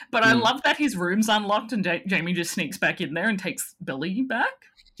going, but I love that his room's unlocked and Jamie just sneaks back in there and takes Billy back.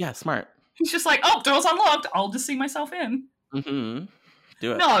 Yeah, smart. He's just like, oh, door's unlocked. I'll just see myself in. Mm-hmm.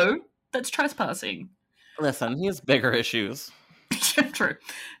 Do it. No, that's trespassing. Listen, he has bigger issues. True.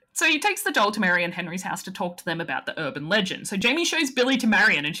 So he takes the doll to Marion and Henry's house to talk to them about the urban legend. So Jamie shows Billy to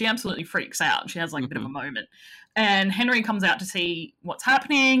Marion and she absolutely freaks out. She has like a bit of a moment. And Henry comes out to see what's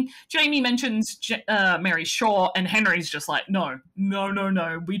happening. Jamie mentions Mary Shaw and Henry's just like, no,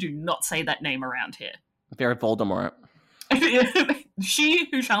 we do not say that name around here. Very Voldemort. She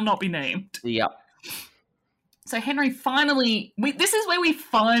who shall not be named. Yep. So Henry finally, this is where we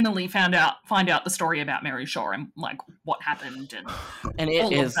finally find out the story about Mary Shaw and like what happened and it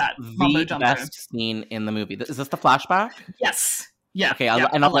all is of that the best scene in the movie. Is this the flashback? Yes. Yeah. Okay,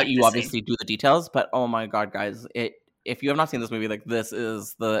 I'll let you obviously do the details, but oh my god, guys, if you have not seen this movie, like this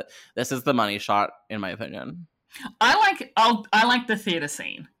is the money shot in my opinion. I like the theater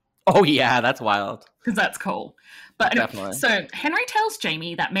scene. Oh yeah, that's wild. Because that's cool. But definitely. So Henry tells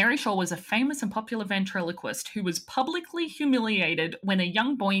Jamie that Mary Shaw was a famous and popular ventriloquist who was publicly humiliated when a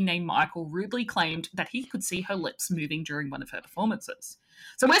young boy named Michael rudely claimed that he could see her lips moving during one of her performances.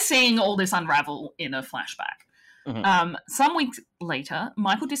 So we're seeing all this unravel in a flashback. Mm-hmm. Some weeks later,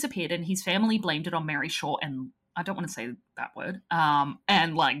 Michael disappeared and his family blamed it on Mary Shaw and, I don't want to say that word,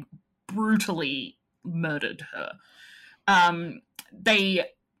 and like brutally murdered her. They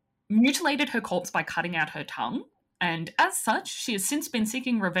mutilated her corpse by cutting out her tongue. And as such, she has since been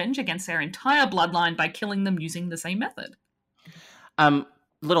seeking revenge against their entire bloodline by killing them using the same method.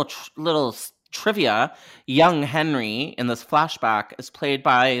 Little trivia: young Henry in this flashback is played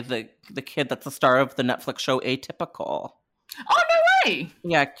by the kid that's the star of the Netflix show Atypical. Oh no way!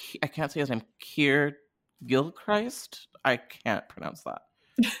 Yeah, I can't say his name. Keir Gilchrist. I can't pronounce that.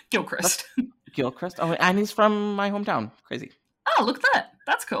 Gilchrist. Gilchrist. Oh, and he's from my hometown. Crazy. Oh, look at that.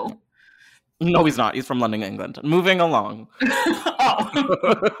 That's cool. No, he's not. He's from London, England. Moving along.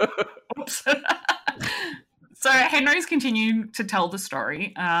 Oh. Oops. So Henry's continued to tell the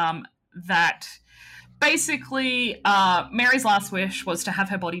story that basically Mary's last wish was to have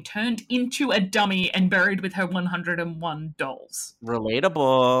her body turned into a dummy and buried with her 101 dolls.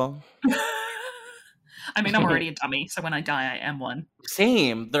 Relatable. I mean, I'm already a dummy, so when I die, I am one.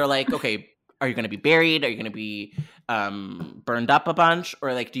 Same. They're like, okay, are you going to be buried? Are you going to be burned up a bunch?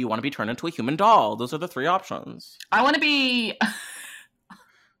 Or like, do you want to be turned into a human doll? Those are the three options. I want to be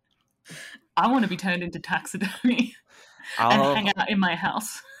turned into taxidermy and hang out in my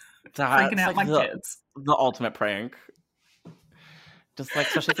house, freaking out like my kids. The ultimate prank. Just like,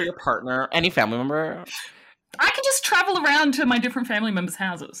 especially for your partner, any family member. I could just travel around to my different family members'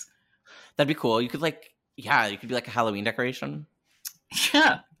 houses. That'd be cool. You could you could be like a Halloween decoration.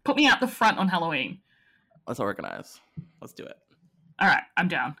 Yeah. Put me out the front on Halloween. Let's organize. Let's do it. All right, I'm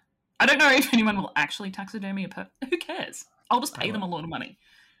down. I don't know if anyone will actually taxidermy a pet. Who cares? I'll just pay them a lot of money.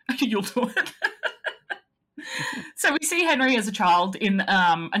 You'll do it. So we see Henry as a child in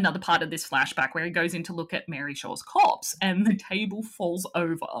another part of this flashback where he goes in to look at Mary Shaw's corpse and the table falls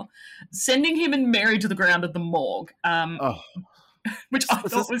over, sending him and Mary to the ground of the morgue. Which I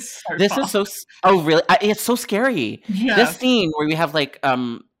thought was so This fun. is so... Oh, really? It's so scary. Yeah. This scene where we have like...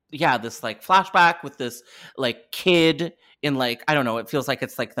 this like flashback with this like kid in like, I don't know, it feels like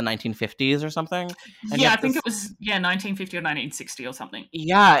it's like the 1950s or something. And yeah, I think it was 1950 or 1960 or something.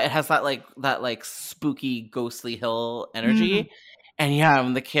 Yeah, it has that like spooky ghostly hill energy. And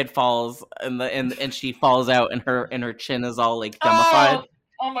when the kid falls and she falls out and her chin is all like dumbified.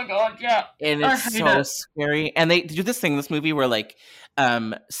 Oh my god, yeah. And it's so scary. And they do this thing in this movie where like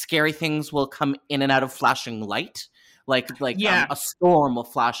scary things will come in and out of flashing light. A storm will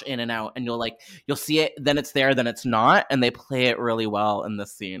flash in and out, and you'll see it, then it's there, then it's not, and they play it really well in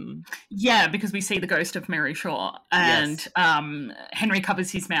this scene. Yeah, because we see the ghost of Mary Shaw, and Henry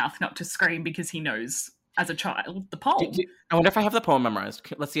covers his mouth not to scream because he knows as a child the poem. I wonder if I have the poem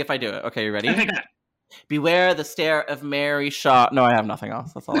memorized. Let's see if I do it. Okay, you ready? Okay, go. Beware the stare of Mary Shaw. No, I have nothing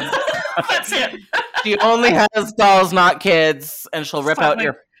else. That's all I have. That's it. She only has dolls, not kids, and she'll rip out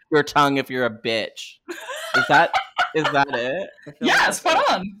your tongue if you're a bitch. Is that it? Yeah, spot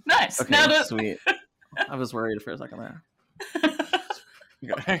on. Nice. Okay, Nailed it. Sweet. I was worried for a second there.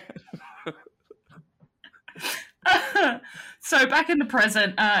 Okay. So back in the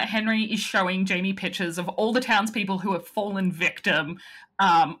present, Henry is showing Jamie pictures of all the townspeople who have fallen victim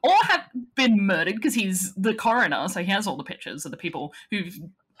or have been murdered, because he's the coroner, so he has all the pictures of the people who've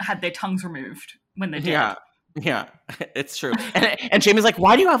had their tongues removed when they're dead. Yeah, it's true. And Jamie's like,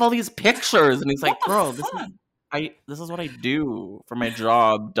 why do you have all these pictures? And he's like, girl, this is what I do for my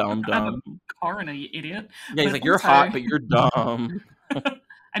job, dumb. I'm a coroner, you idiot. Yeah, he's like, you're hot, but you're dumb.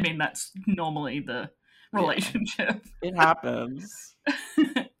 I mean, that's normally the relationship. Yeah, it happens.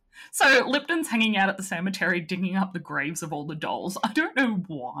 So Lipton's hanging out at the cemetery digging up the graves of all the dolls. I don't know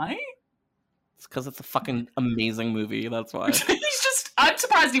why. It's because it's a fucking amazing movie, that's why. I'm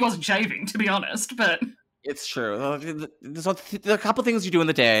surprised he wasn't shaving, to be honest, but... It's true. There's a couple things you do in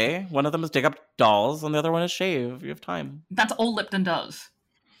the day. One of them is dig up dolls, and the other one is shave. You have time. That's all Lipton does.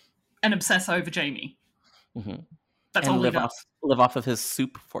 And obsess over Jamie. Mm-hmm. That's all he does. Live off of his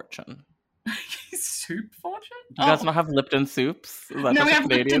soup fortune. His soup fortune? You guys not have Lipton soups? No, we have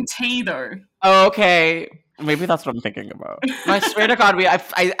Lipton tea, though. Oh, okay. Maybe that's what I'm thinking about. I swear to God,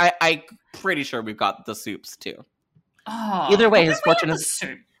 I'm pretty sure we've got the soups, too. Oh, either way, his fortune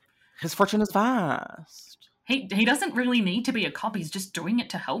is vast. He doesn't really need to be a cop. He's just doing it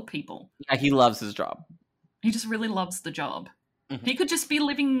to help people. Yeah, he loves his job. He just really loves the job. Mm-hmm. He could just be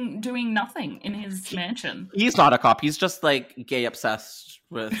doing nothing in his mansion. He's not a cop. He's just like gay obsessed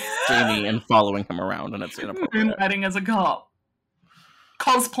with Jamie and following him around, and it's inappropriate. Moonlighting as a cop.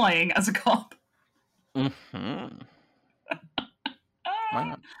 Cosplaying as a cop. Mm-hmm.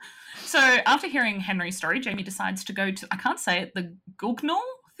 Wow. So after hearing Henry's story, Jamie decides to go to, I can't say it, the Gugnall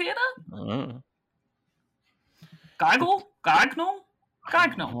Theatre? Guignol?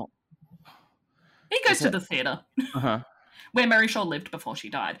 He goes to the theatre. Where Mary Shaw lived before she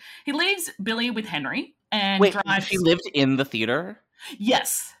died. He leaves Billy with Henry and drives... She lived in the theater?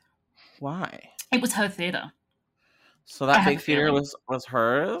 Yes. Why? It was her theatre. So that big theater was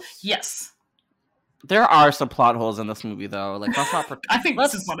hers? Yes. There are some plot holes in this movie, though. Like, let's not I think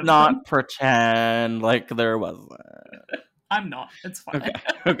this is one of not them. Pretend like there wasn't. I'm not. It's fine.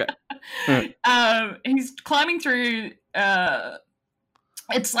 Okay. He's climbing through.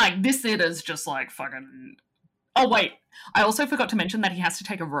 It's like this theater's just like fucking. Oh wait, I also forgot to mention that he has to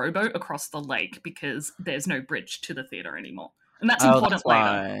take a rowboat across the lake because there's no bridge to the theater anymore, and that's important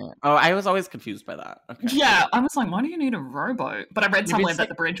later. Oh, I was always confused by that. Okay. Yeah, I was like, why do you need a rowboat? But I read somewhere that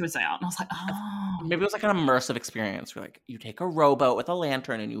the bridge was out, and I was like, oh. Maybe it was like an immersive experience where like you take a rowboat with a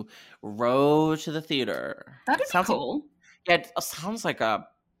lantern and you row to the theater. That'd be cool. Yeah, it sounds like a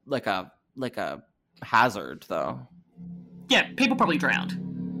hazard though. Yeah, people probably drowned.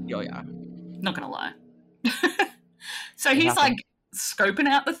 Oh yeah. Not gonna lie. So he's like scoping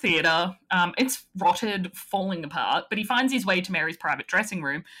out the theatre. It's rotted, falling apart, but he finds his way to Mary's private dressing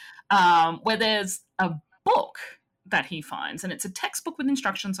room, where there's a book that he finds, and it's a textbook with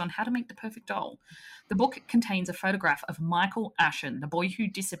instructions on how to make the perfect doll. The book contains a photograph of Michael Ashen, the boy who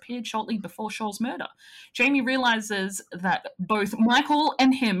disappeared shortly before Shaw's murder. Jamie realizes that both Michael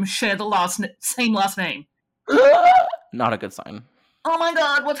and him share the same last name. Not a good sign. Oh my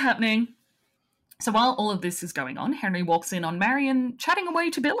God, what's happening? So while all of this is going on, Henry walks in on Marion chatting away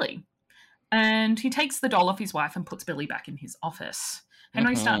to Billy. And he takes the doll off his wife and puts Billy back in his office.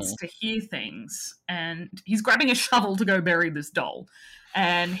 Henry starts to hear things, and he's grabbing a shovel to go bury this doll.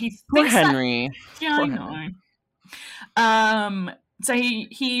 And he thinks Henry. Yeah, I know. So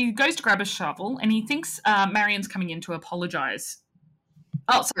he goes to grab a shovel, and he thinks Marion's coming in to apologize.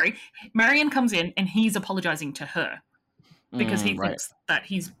 Oh, sorry. Marion comes in, and he's apologizing to her because he thinks that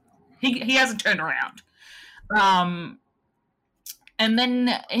he hasn't turned around. And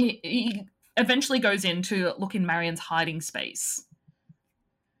then he eventually goes in to look in Marion's hiding space.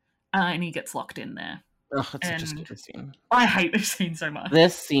 And he gets locked in there. Oh, it's such a scary scene. I hate this scene so much.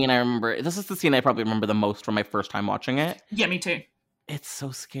 This scene, I remember. This is the scene I probably remember the most from my first time watching it. Yeah, me too. It's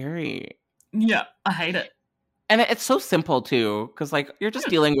so scary. Yeah, I hate it. And it's so simple, too. Because, like, you're just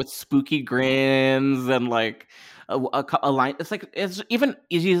dealing with spooky grins and, like, a line. It's like, it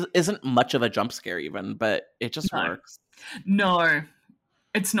isn't much of a jump scare, even. But it just works. No,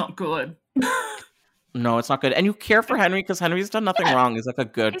 it's not good. No, it's not good. And you care for Henry because Henry's done nothing wrong. He's like a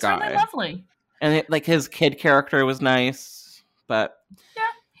good guy. He's really lovely. And like his kid character was nice, but yeah,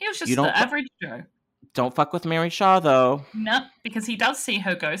 he was just the average Joe. Don't fuck with Mary Shaw though. No, because he does see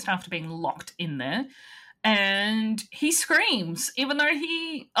her ghost after being locked in there, and he screams, even though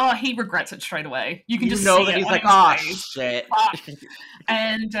he regrets it straight away. You can just see that it he's on like, his oh face. shit.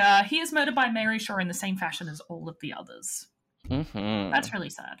 And he is murdered by Mary Shaw in the same fashion as all of the others. Mm-hmm. That's really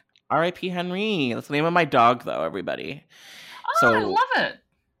sad. R.I.P. Henry. That's the name of my dog, though, everybody. Oh, I love it.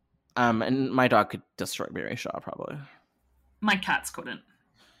 And my dog could destroy Mary Shaw, probably. My cats couldn't.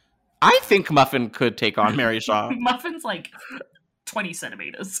 I think Muffin could take on Mary Shaw. Muffin's like 20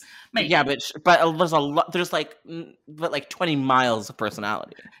 centimeters. Maybe. Yeah, but there's a lot. There's like 20 miles of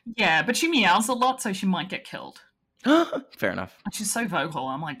personality. Yeah, but she meows a lot, so she might get killed. Fair enough. And she's so vocal.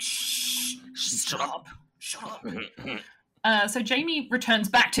 I'm like, shh, shut up. So Jamie returns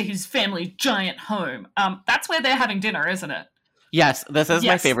back to his family giant home. That's where they're having dinner, isn't it? Yes, this is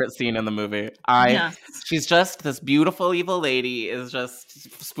my favorite scene in the movie. She's just this beautiful evil lady is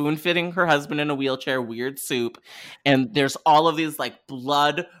just spoon feeding her husband in a wheelchair weird soup, and there's all of these like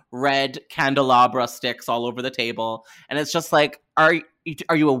blood red candelabra sticks all over the table, and it's just like, are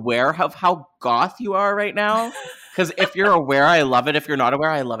you aware of how goth you are right now? Because if you're aware, I love it. If you're not aware,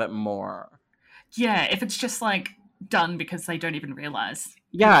 I love it more. Yeah, if it's just like done because they don't even realize.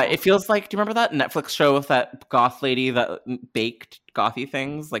 Yeah, it feels like, do you remember that Netflix show with that goth lady that baked gothy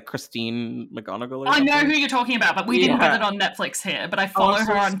things, like Christine McGonagall? I know who you're talking about, but we didn't get it on Netflix here, but I follow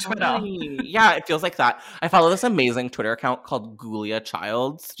her on Twitter. Yeah, it feels like that. I follow this amazing Twitter account called Ghoulia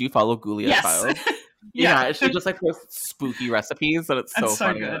Childs. Do you follow Ghoulia Childs? Yeah, she just like posts spooky recipes, and it's so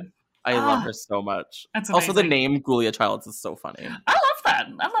funny. Good. I love her so much. That's amazing. Also, the name Ghoulia Childs is so funny. I love that.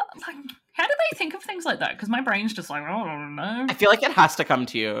 How do they think of things like that? Because my brain's just like, oh, I don't know. I feel like it has to come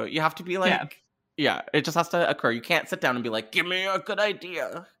to you. You have to be like, yeah, it just has to occur. You can't sit down and be like, give me a good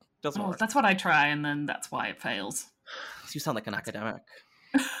idea. Doesn't work. That's what I try, and then that's why it fails. You sound like an academic.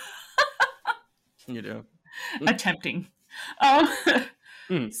 You do. Attempting.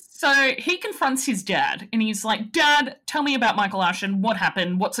 So he confronts his dad, and he's like, Dad, tell me about Michael Ashen. What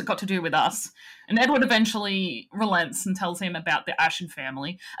happened? What's it got to do with us? And Edward eventually relents and tells him about the Ashen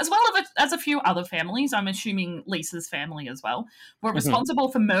family, as well as a few other families, I'm assuming Lisa's family as well, were responsible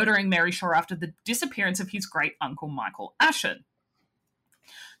for murdering Mary Shaw after the disappearance of his great-uncle Michael Ashen.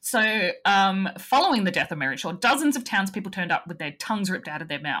 So, following the death of Mary Shaw, dozens of townspeople turned up with their tongues ripped out of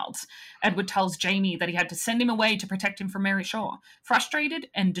their mouths. Edward tells Jamie that he had to send him away to protect him from Mary Shaw. Frustrated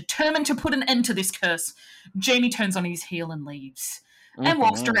and determined to put an end to this curse, Jamie turns on his heel and leaves, and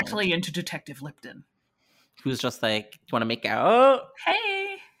walks directly into Detective Lipton. Who's just like, do you want to make out?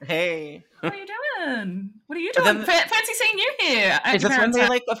 Hey. What are you doing? What are you doing? Fancy seeing you here. Is this when they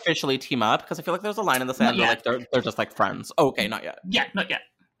like officially team up? Because I feel like there's a line in the sand where like they're just like friends. Oh, okay, not yet. Yeah, not yet.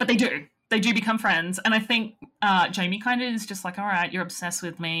 But they do. They do become friends. And I think Jamie kind of is just like, all right, you're obsessed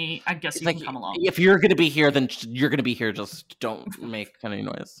with me. I guess you can come along. If you're going to be here, then you're going to be here. Just don't make any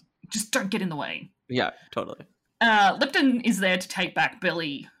noise. Just don't get in the way. Yeah, totally. Lipton is there to take back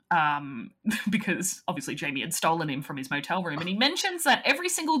Billy because obviously Jamie had stolen him from his motel room. And he mentions that every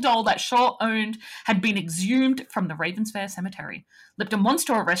single doll that Shaw owned had been exhumed from the Ravensfair Cemetery. Lipton wants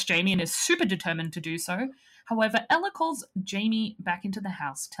to arrest Jamie and is super determined to do so. However, Ella calls Jamie back into the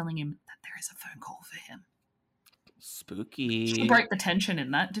house, telling him that there is a phone call for him. Spooky. She broke the tension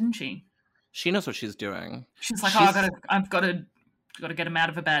in that, didn't she? She knows what she's doing. She's like, I've got to get him out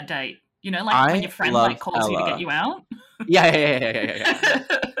of a bad date. You know, like when your friend like calls you to get you out.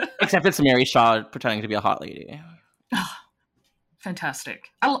 Yeah. Except it's Mary Shaw pretending to be a hot lady. Fantastic.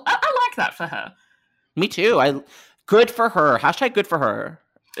 I like that for her. Me too. Good for her. # good for her.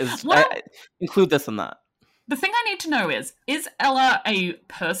 Include this in that. The thing I need to know is Ella a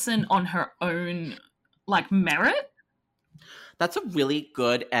person on her own, like, merit? That's a really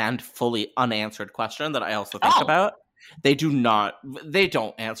good and fully unanswered question that I also think about. They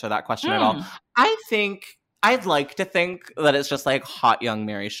don't answer that question at all. I'd like to think that it's just like hot young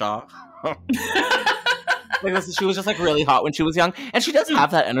Mary Shaw. She was just like really hot when she was young. And she does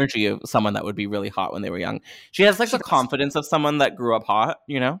have that energy of someone that would be really hot when they were young. She has like the confidence of someone that grew up hot,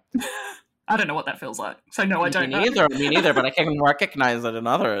 you know? I don't know what that feels like. So no, I don't know. Me neither, but I can recognize it in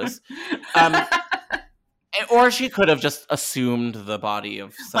others. Or she could have just assumed the body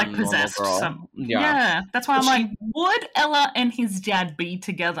of some like possessed normal girl. Some. Yeah, that's why I'm like, would Ella and his dad be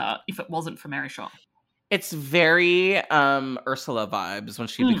together if it wasn't for Mary Shaw? It's very Ursula vibes when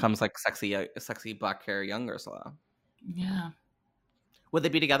she becomes like sexy black hair young Ursula. Yeah. Would they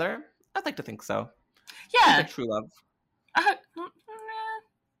be together? I'd like to think so. Yeah. Like true love.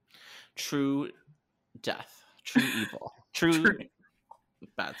 True death. True evil. True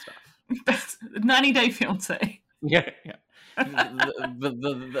bad stuff. 90 Day Fiancé. Yeah.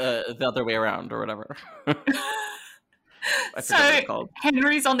 The other way around or whatever. So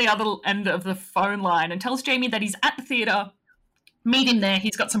Henry's on the other end of the phone line and tells Jamie that he's at the theatre. Meet him there.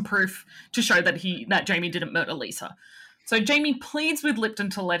 He's got some proof to show that Jamie didn't murder Lisa. So Jamie pleads with Lipton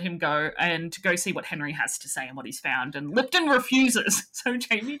to let him go and to go see what Henry has to say and what he's found. And Lipton refuses. So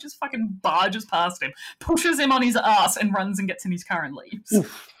Jamie just fucking barges past him, pushes him on his ass and runs and gets in his car and leaves.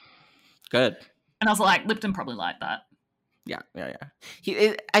 Oof. Good. And I was like, Lipton probably liked that. Yeah.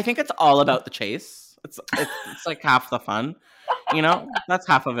 I think it's all about the chase. It's like half the fun, you know. That's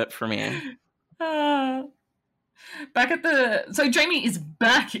half of it for me. So Jamie is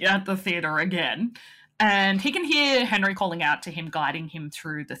back at the theatre again, and he can hear Henry calling out to him, guiding him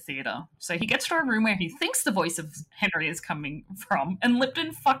through the theatre. So he gets to a room where he thinks the voice of Henry is coming from, and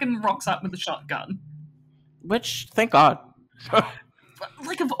Lipton fucking rocks up with a shotgun. Which, thank God.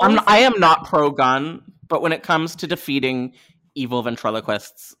 Like, I am not pro-gun, but when it comes to defeating evil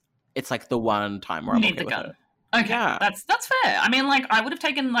ventriloquists, it's like the one time where I'm okay with it. Okay, yeah. That's fair. I mean, like, I would have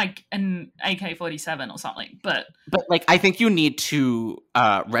taken like an AK-47 or something, but like, I think you need to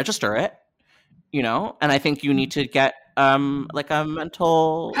register it, you know, and I think you need to get like a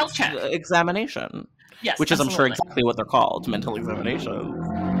mental health check examination. Yes, which is, I'm sure, exactly what they're called, mental examinations.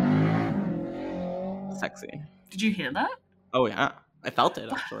 Sexy. Did you hear that? Oh yeah, I felt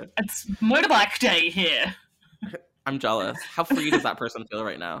it actually. It's motorbike day here. I'm jealous. How free does that person feel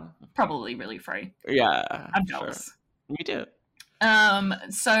right now? Probably really free. Yeah. I'm jealous. Sure. Me too.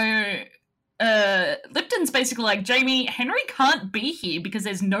 So Lipton's basically like, Jamie, Henry can't be here because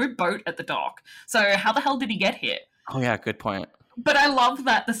there's no boat at the dock. So how the hell did he get here? Oh yeah, good point. But I love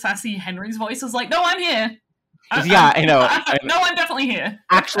that the sassy Henry's voice is like, no, I'm here. I know. No, I'm definitely here.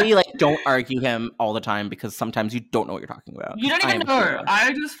 Actually, like, don't argue him all the time because sometimes you don't know what you're talking about. You don't even know. Here.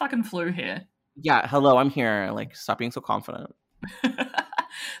 I just fucking flew here. Yeah, hello, I'm here. Like, stop being so confident.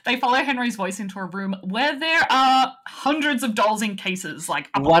 They follow Henry's voice into a room where there are hundreds of dolls in cases. Like,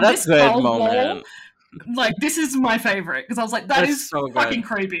 what a good moment. Wall. Like, this is my favorite because I was like, that is so fucking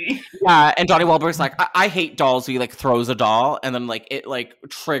creepy. Yeah, and Donnie Wahlberg's like, I hate dolls. So he like throws a doll and then like it like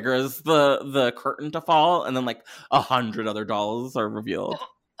triggers the curtain to fall and then like 100 other dolls are revealed.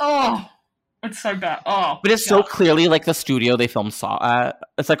 Oh, it's so bad. Oh, but it's so clearly like the studio they filmed Saw at.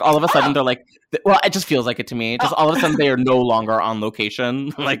 It's like all of a sudden they're like, well, it just feels like it to me. Just all of a sudden they are no longer on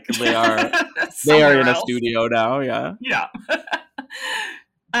location. Like they are in a studio now. Yeah. Yeah.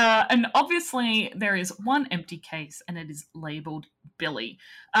 And obviously there is one empty case and it is labeled Billy.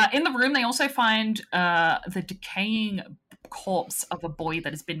 In the room they also find the decaying corpse of a boy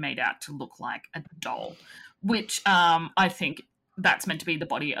that has been made out to look like a doll, which I think that's meant to be the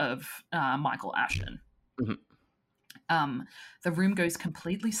body of Michael Ashton. Mm-hmm. The room goes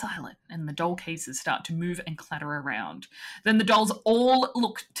completely silent and the doll cases start to move and clatter around. Then the dolls all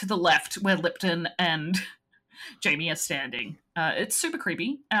look to the left where Lipton and Jamie are standing. It's super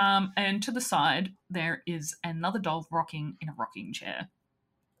creepy. And to the side, there is another doll rocking in a rocking chair.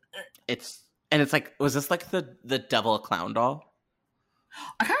 It's like, was this like the devil clown doll?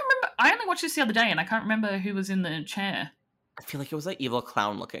 I can't remember. I only watched this the other day and I can't remember who was in the chair. I feel like it was like evil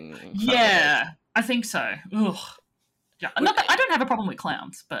clown looking. Yeah, I think so. Ugh. Yeah, not that I don't have a problem with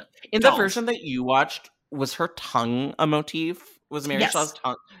clowns, but in the version that you watched, was her tongue a motif? Was Mary Shaw's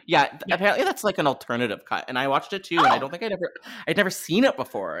tongue? Yeah, apparently that's like an alternative cut, and I watched it too, and I don't think I'd never seen it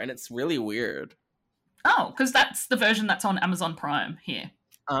before, and it's really weird. Oh, because that's the version that's on Amazon Prime here.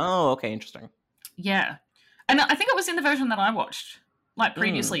 Oh, okay, interesting. Yeah, and I think it was in the version that I watched like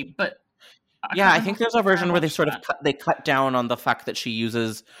previously, but. I think there's a version where they sort of cut down on the fact that she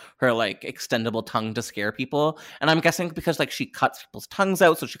uses her like extendable tongue to scare people, and I'm guessing because like she cuts people's tongues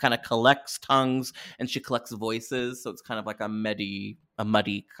out, so she kind of collects tongues and she collects voices, so it's kind of like a muddy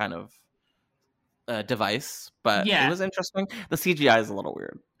kind of device. But it was interesting. The CGI is a little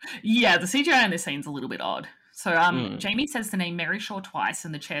weird. Yeah, the CGI in this scene's a little bit odd. So Jamie says the name Mary Shaw twice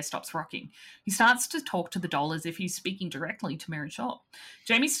and the chair stops rocking. He starts to talk to the doll as if he's speaking directly to Mary Shaw.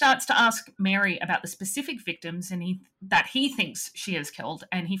 Jamie starts to ask Mary about the specific victims and that he thinks she has killed,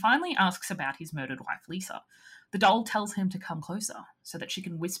 and he finally asks about his murdered wife, Lisa. The doll tells him to come closer so that she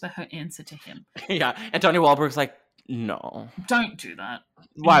can whisper her answer to him. Yeah, and Donnie Wahlberg's like, no. Don't do that.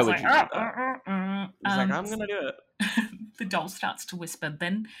 Why would you do that? He's like, I'm going to do it. The doll starts to whisper,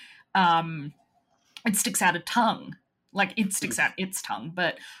 then... it sticks out a tongue. Like, it sticks out its tongue.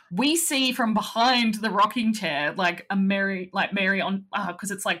 But we see from behind the rocking chair, like, Mary on... because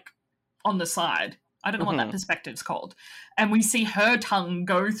it's, like, on the side. I don't know what that perspective's called. And we see her tongue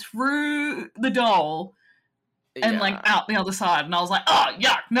go through the doll and, like, out the other side. And I was like, oh,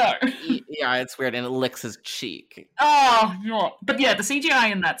 yuck, no. Yeah, it's weird. And it licks his cheek. Oh, yeah. But, yeah, the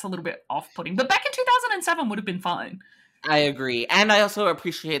CGI in that's a little bit off-putting. But back in 2007 would have been fine. I agree. And I also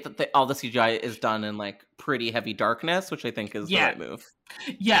appreciate that all the CGI is done in, like, pretty heavy darkness, which I think is the right move.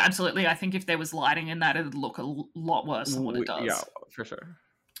 Yeah, absolutely. I think if there was lighting in that, it would look a lot worse than what it does. Yeah, for sure.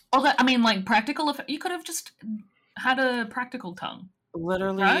 Although, I mean, like, practical... you could have just had a practical tongue.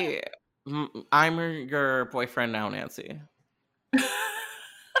 Literally, right? I'm your boyfriend now, Nancy. I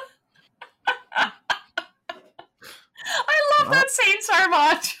so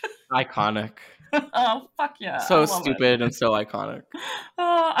much. Iconic. Oh, fuck yeah. So stupid and so iconic.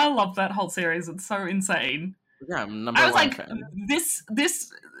 Oh, I love that whole series. It's so insane. Yeah, I'm number I was one like, fan. this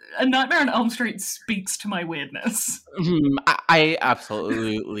A Nightmare on Elm Street speaks to my weirdness. I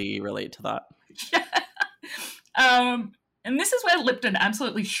absolutely relate to that. Yeah. And this is where Lipton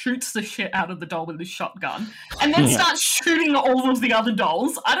absolutely shoots the shit out of the doll with his shotgun and then starts shooting all of the other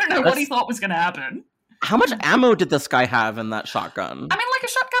dolls. I don't know what he thought was going to happen. How much ammo did this guy have in that shotgun? I mean, like a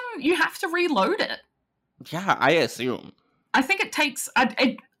shotgun, you have to reload it. Yeah, I assume. I think it takes...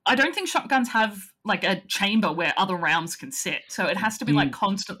 I don't think shotguns have, like, a chamber where other rounds can sit, so it has to be, like,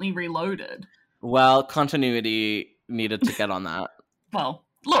 constantly reloaded. Well, continuity needed to get on that. Well,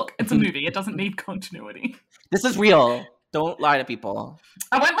 look, it's a movie. It doesn't need continuity. This is real. Don't lie to people.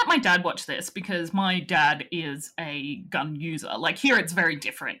 I won't let my dad watch this because my dad is a gun user. Like, here it's very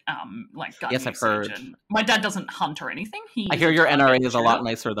different, like, gun usage. I've heard. And my dad doesn't hunt or anything. I hear your NRA is a lot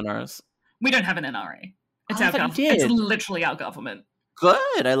nicer than ours. We don't have an NRA. It's our government. It's literally our government.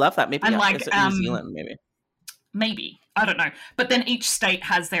 Good. I love that. Maybe and like, New Zealand, maybe. Maybe. I don't know. But then each state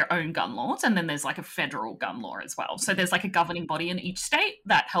has their own gun laws, and then there's like a federal gun law as well. So there's like a governing body in each state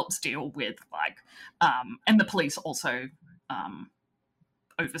that helps deal with like, and the police also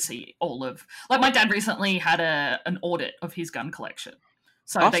oversee all of, like my dad recently had an audit of his gun collection.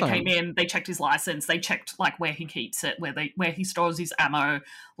 So They came in, they checked his license, they checked like where he keeps it, where he stores his ammo.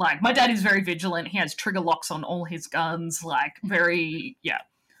 Like my dad is very vigilant. He has trigger locks on all his guns, like very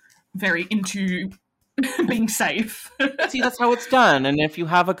into being safe. See, that's how it's done. And if you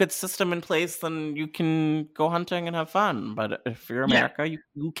have a good system in place, then you can go hunting and have fun. But if you're America,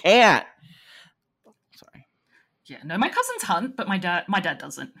 you can't. Sorry. Yeah, no, my cousins hunt, but my dad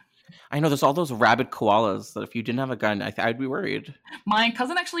doesn't. I know there's all those rabid koalas that if you didn't have a gun, I'd be worried. My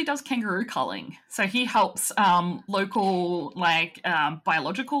cousin actually does kangaroo culling. So he helps local like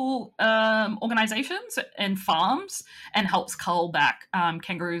biological organizations and farms and helps cull back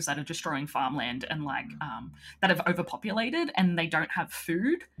kangaroos that are destroying farmland and like that have overpopulated and they don't have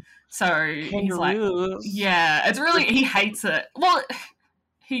food. So kangaroos. He's like, yeah, it's really, he hates it. Well,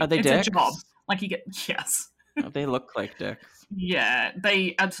 are they it's dicks? A job. Like yes. They look like dicks. Yeah,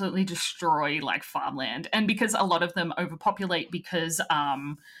 they absolutely destroy like farmland, and because a lot of them overpopulate because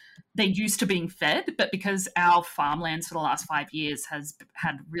they're used to being fed, but because our farmlands for the last 5 years has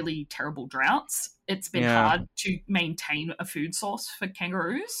had really terrible droughts, it's been hard to maintain a food source for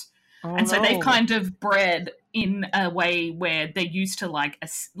kangaroos. So they've kind of bred in a way where they're used to like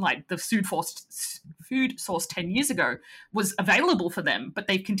the food source 10 years ago was available for them, but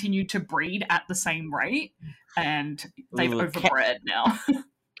they've continued to breed at the same rate and they've overbred now.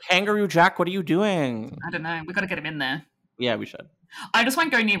 Kangaroo Jack, what are you doing? I don't know. We've got to get him in there. Yeah, we should. I just won't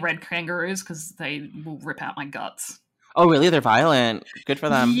go near red kangaroos because they will rip out my guts. Oh, really? They're violent. Good for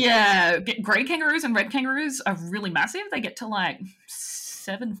them. Yeah. Grey kangaroos and red kangaroos are really massive. They get to like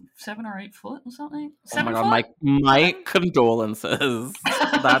 7 or 8 foot or something. 7 foot? My condolences.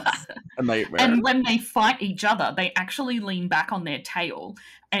 That's a nightmare. And when they fight each other, they actually lean back on their tail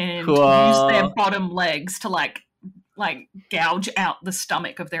and use their bottom legs to like gouge out the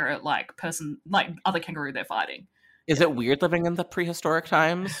stomach of their other kangaroo they're fighting. Is it weird living in the prehistoric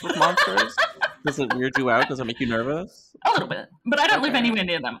times with monsters? Does it weird you out? Does it make you nervous? A little bit, but I don't live anywhere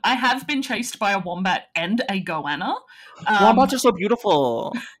near them. I have been chased by a wombat and a goanna. Wombats are so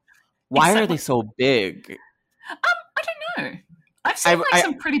beautiful. Why are they so big? I don't know. I've seen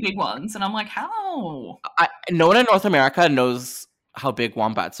some pretty big ones, and I'm like, how? No one in North America knows how big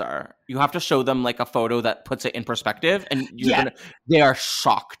wombats are. You have to show them like a photo that puts it in perspective, and they are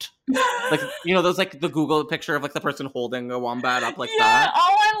shocked. Like, you know, those like the Google picture of like the person holding a wombat up like that.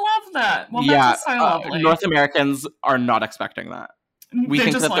 Oh, I love that. Wombats are so lovely. North Americans are not expecting that. We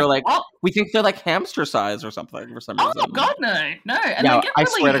think that they're like we think they're like hamster size or something for some reason. Oh God, no. And yeah, they get really I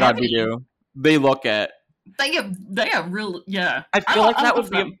swear to God, we do. They look it. They are real. Yeah, I feel like that would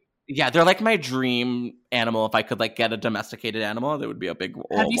be. Yeah, they're like my dream animal. If I could like get a domesticated animal, they would be a big old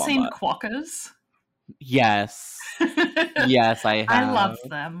Have you wombat. seen quokkas? Yes. Yes, I have. I love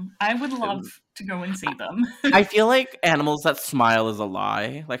them. I would love to go and see them. I feel like animals that smile is a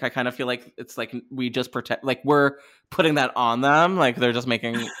lie. Like, I kind of feel like it's like we just pretend, like we're putting that on them. Like, they're just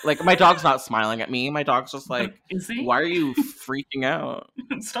making, like, my dog's not smiling at me. My dog's just like, is he? Why are you freaking out?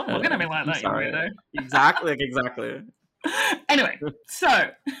 Stop looking at me like that, you weirdo. Exactly, exactly. Anyway,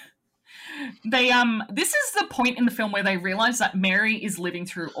 so this is the point in the film where they realize that Mary is living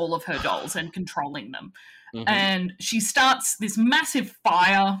through all of her dolls and controlling them. Mm-hmm. And she starts this massive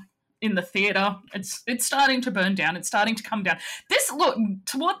fire in the theater. It's starting to burn down. It's starting to come down.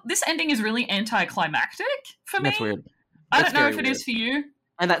 This ending is really anticlimactic for me. That's weird. I don't know if it is for you.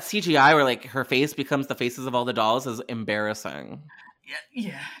 And that CGI where like her face becomes the faces of all the dolls is embarrassing.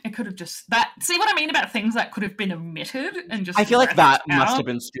 Yeah, it could have just that. See what I mean about things that could have been omitted and just. I feel like that must out. have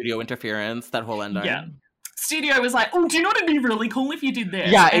been studio interference. That whole ending. Yeah. Studio was like, oh, do you know what would be really cool if you did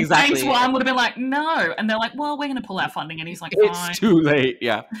this? Yeah, and exactly. Phase One would have been like, no, and they're like, well, we're going to pull our funding, and he's like, fine. It's too late.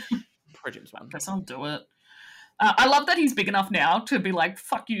 Yeah. Poor James Wan. Guess I'll do it. I love that he's big enough now to be like,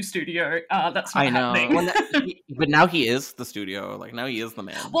 fuck you, studio. That's not happening. Well, but now he is the studio. Like, now he is the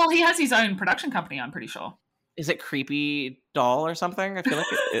man. Well, he has his own production company, I'm pretty sure. Is it Creepy Doll or something? I feel like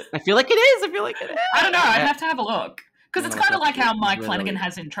I feel like it is. I feel like it is. I don't know. I'd have to have a look. Because it's kind of like how Mike Flanagan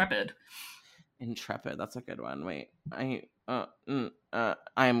has Intrepid. Intrepid. That's a good one. Wait. I can't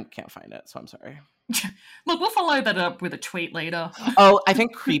find it, so I'm sorry. Look, we'll follow that up with a tweet later. Oh, I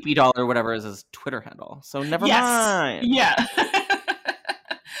think Creepy Doll or whatever is his Twitter handle. So never mind. Yeah.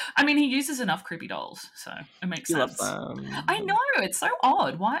 I mean, he uses enough creepy dolls, so it makes sense. I know, it's so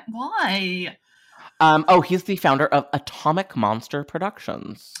odd. Why? He's the founder of Atomic Monster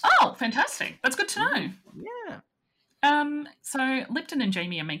Productions. Oh, fantastic. That's good to know. Yeah. So Lipton and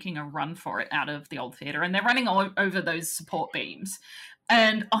Jamie are making a run for it out of the old theatre, and they're running over those support beams.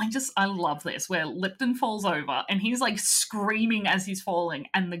 And I love this, where Lipton falls over, and he's, like, screaming as he's falling,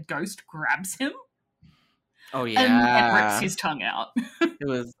 and the ghost grabs him. Oh, yeah. And rips his tongue out. It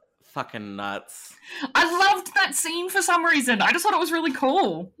was fucking nuts. I loved that scene for some reason. I just thought it was really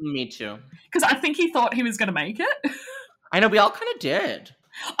cool. Me too. Because I think he thought he was going to make it. I know, we all kind of did.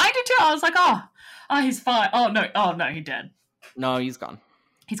 I did too. I was like, oh, he's fine. Oh, no, he's dead. No, he's gone.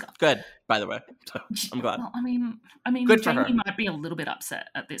 He's gone. Good, by the way. I'm glad. Well, I mean, good for Jamie her. might be a little bit upset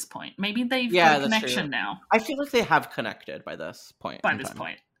at this point. Maybe they've got a connection now. I feel like they have connected by this point.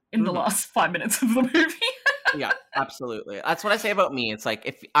 In the last 5 minutes of the movie. Yeah, absolutely. That's what I say about me. It's like,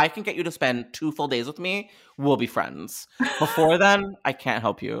 if I can get you to spend 2 full days with me, we'll be friends. Before then, I can't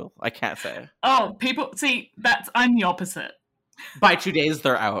help you. I can't say. Oh, people, see, I'm the opposite. By 2 days,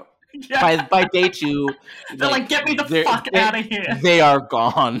 they're out. Yeah. By day 2, they're like, get me the fuck out of here. They are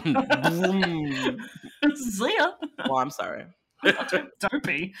gone. See ya. Well, I'm sorry. Don't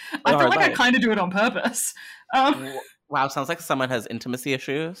be. I feel like I kind of do it on purpose. Wow, sounds like someone has intimacy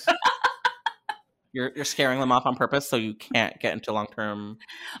issues. You're scaring them off on purpose so you can't get into long-term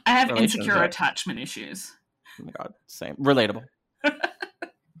I have insecure attachment issues. Oh my god, same. Relatable.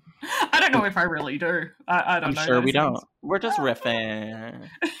 I don't know if I really do. I don't know. I'm sure we don't. We're just riffing.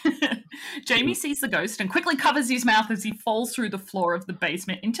 Jamie sees the ghost and quickly covers his mouth as he falls through the floor of the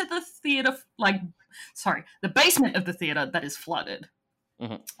basement into the theater, the basement of the theater that is flooded.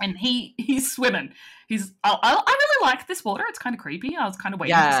 Mm-hmm. And he's swimming. I really like this water. It's kind of creepy. I was kind of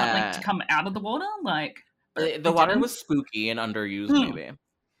waiting for something to come out of the water. The water was spooky and underused, maybe.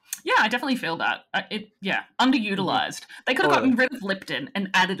 Yeah, I definitely feel that. Underutilized. They could have gotten rid of Lipton and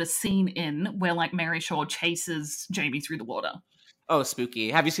added a scene in where, Mary Shaw chases Jamie through the water. Oh,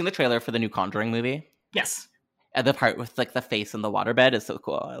 spooky. Have you seen the trailer for the new Conjuring movie? Yes. And the part with, the face in the waterbed is so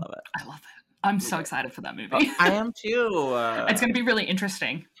cool. I love it. I love it. I'm so excited for that movie. Oh, I am too. It's going to be really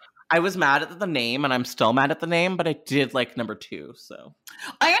interesting. I was mad at the name, and I'm still mad at the name, but I did like number 2, so.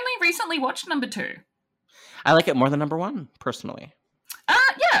 I only recently watched number 2. I like it more than number 1, personally.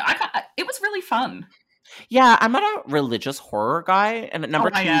 Yeah, it was really fun. Yeah, I'm not a religious horror guy, and number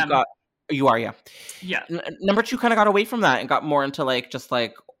 2 got... You are, yeah. Yeah. Number 2 kind of got away from that and got more into,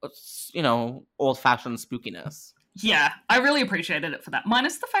 old-fashioned spookiness. Yeah, I really appreciated it for that.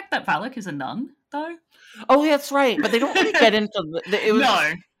 Minus the fact that Valak is a nun, though. Oh, that's right. But they don't really get into...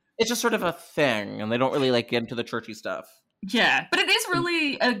 No. It's just sort of a thing, and they don't really, get into the churchy stuff. Yeah, but it is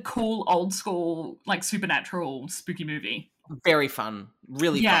really a cool, old-school, supernatural, spooky movie. Very fun.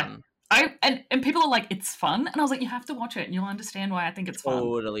 Really fun. And people are like, it's fun? And I was like, you have to watch it, and you'll understand why I think it's fun.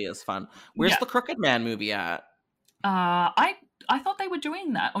 Totally is fun. Where's the Crooked Man movie at? I thought they were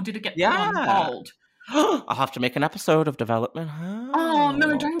doing that, or did it get put on hold? I'll have to make an episode of Development. Oh,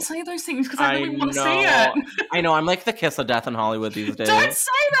 no, don't say those things, because I really want to see it. I know, I'm like the kiss of death in Hollywood these days. Don't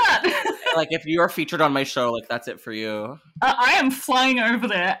say that! If you are featured on my show, that's it for you. I am flying over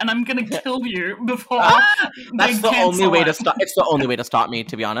there, and I'm going to kill you before That's the only way to stop. It's the only way to stop me,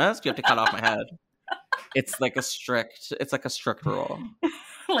 to be honest. You have to cut off my head. It's like a strict rule.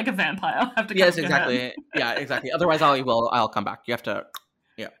 Like a vampire. I have to Yes, exactly. Yeah, exactly. Otherwise, I'll come back. You have to,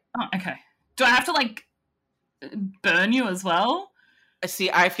 yeah. Oh, okay. Do I have to, burn you as well? See,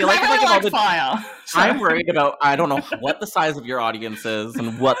 I feel like I really like fire. So. I'm worried about, I don't know what the size of your audience is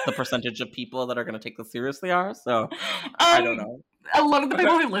and what the percentage of people that are going to take this seriously are, so I don't know. A lot of the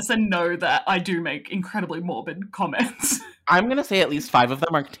people who listen know that I do make incredibly morbid comments. I'm going to say at least 5 of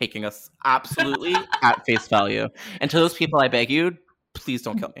them are taking us absolutely at face value. And to those people, I beg you, please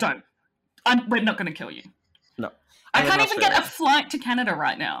don't kill me. Don't. We're not going to kill you. No. I can't even get a flight to Canada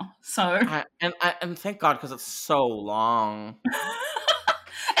right now. So and thank God, because it's so long.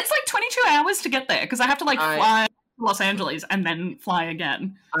 It's like 22 hours to get there because I have to fly to Los Angeles and then fly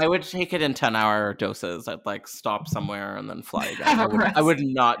again. I would take it in 10-hour doses. I'd stop somewhere and then fly again. Have a rest. I would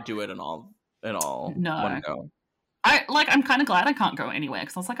not do it in all one go. I'm kind of glad I can't go anywhere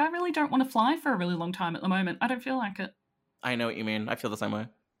because I was like, I really don't want to fly for a really long time at the moment. I don't feel like it. I know what you mean. I feel the same way.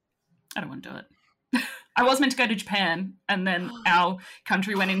 I don't want to do it. I was meant to go to Japan, and then our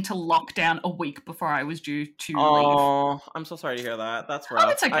country went into lockdown a week before I was due to leave. Oh, I'm so sorry to hear that. That's rough. Oh,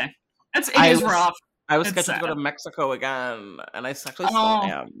 it's okay. It is rough. I was scheduled to go to Mexico again, and I actually still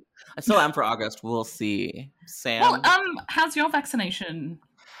am. I still am for August. We'll see. Sam? Well, how's your vaccination?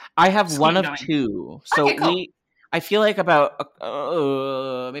 I have one of going? 2. So okay, cool. I feel like about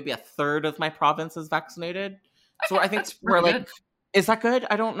maybe a third of my province is vaccinated. Okay, so I think we're good. Is that good?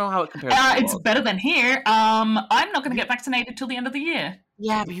 I don't know how it compares. It's better than here. I'm not going to get vaccinated till the end of the year.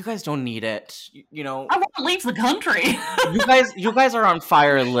 Yeah, but you guys don't need it. You know, I won't leave the country. you guys are on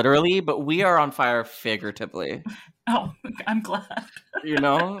fire literally, but we are on fire figuratively. Oh, I'm glad. You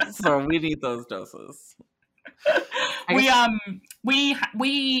know, so we need those doses. We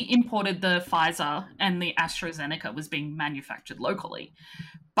imported the Pfizer, and the AstraZeneca was being manufactured locally,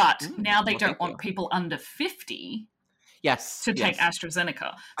 but now they don't want people under 50. Yes, to take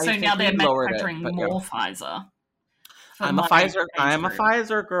AstraZeneca. So now they're manufacturing more Pfizer. I'm a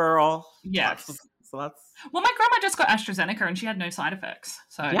Pfizer girl. Yes. Well, my grandma just got AstraZeneca and she had no side effects.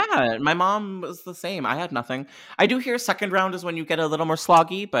 So yeah, my mom was the same. I had nothing. I do hear second round is when you get a little more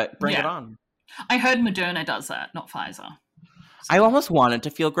sloggy, but bring it on. I heard Moderna does that, not Pfizer. So. I almost wanted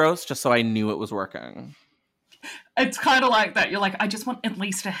to feel gross just so I knew it was working. It's kind of like that. You're like, I just want at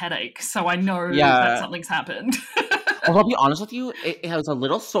least a headache so I know that something's happened. I'll be honest with you, it was a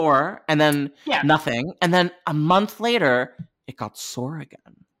little sore, and then nothing, and then a month later, it got sore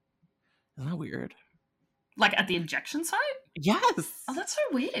again. Isn't that weird? Like at the injection site? Yes. Oh, that's so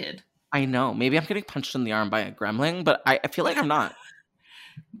weird. I know. Maybe I'm getting punched in the arm by a gremlin, but I feel like I'm not.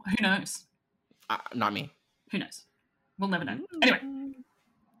 Who knows? Not me. Who knows? We'll never know. Anyway,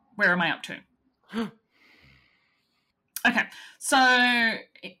 where am I up to? Okay, so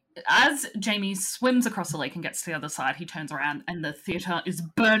as Jamie swims across the lake and gets to the other side, he turns around and the theatre is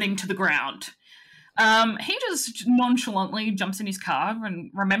burning to the ground. He just nonchalantly jumps in his car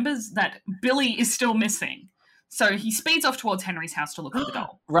and remembers that Billy is still missing. So he speeds off towards Henry's house to look for the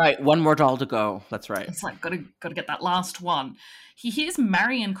doll. Right, one more doll to go. That's right. It's like, gotta get that last one. He hears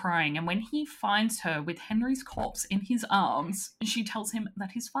Marion crying, and when he finds her with Henry's corpse in his arms, she tells him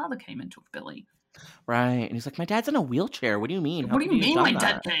that his father came and took Billy. Right, and he's like, my dad's in a wheelchair. What do you mean? What do you mean my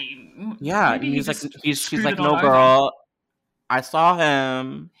dad came? Yeah, and he's like, she's like, no, girl, I saw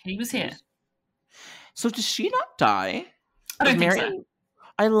him. He was here. So does she not die? I don't think so.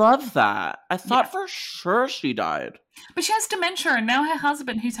 I love that. I thought for sure she died. But she has dementia, and now her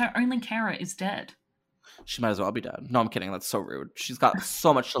husband, who's her only carer, is dead. She might as well be dead. No, I'm kidding. That's so rude. She's got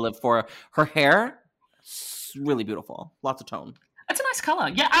so much to live for. Her hair, really beautiful. Lots of tone. It's a nice color.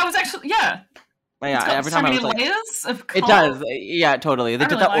 Yeah, I was actually, yeah. Yeah, every time I was like, layers of color. It does. Yeah, totally. They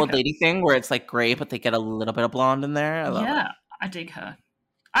did really that old lady thing where it's like gray, but they get a little bit of blonde in there. I love it. I dig her.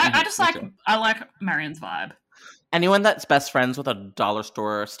 I like Marion's vibe. Anyone that's best friends with a dollar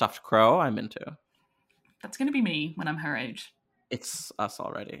store stuffed crow, I'm into. That's going to be me when I'm her age. It's us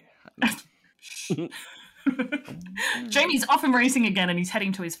already. Jamie's off and racing again, and he's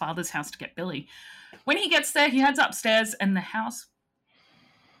heading to his father's house to get Billy. When he gets there, he heads upstairs, and the house,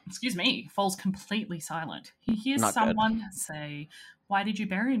 falls completely silent. He hears someone say, "Why did you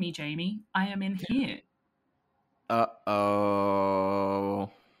bury me, Jamie? I am in here."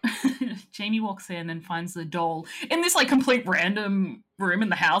 Uh-oh. Jamie walks in and finds the doll in this like complete random room in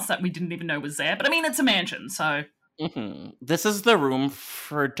the house that we didn't even know was there. But I mean, it's a mansion, so... Mm-hmm. This is the room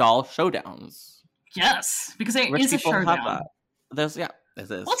for doll showdowns. Yes, because there is a showdown. This is.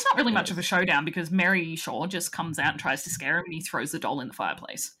 Well, it's not really much of a showdown because Mary Shaw just comes out and tries to scare him and he throws the doll in the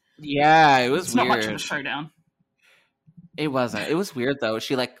fireplace. Yeah, it was it's weird. Not much of a showdown. It wasn't. It was weird though.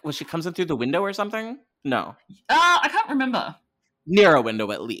 She comes in through the window or something? No. I can't remember. Near a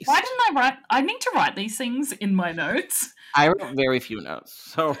window, at least. Why didn't I write? I need to write these things in my notes. I wrote very few notes,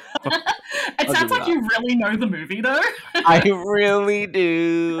 so... It sounds like you really know the movie, though. I really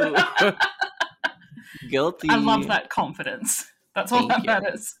do. Guilty. I love that confidence. That's all Thank that you.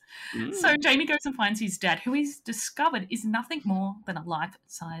 matters. Mm. So Jamie goes and finds his dad, who he's discovered is nothing more than a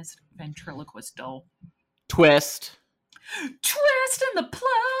life-sized ventriloquist doll. Twist. Twist in the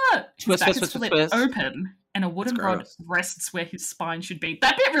plot! His Twist, back twist, is twist, split twist. open, and a wooden It's rod gross. rests where his spine should be.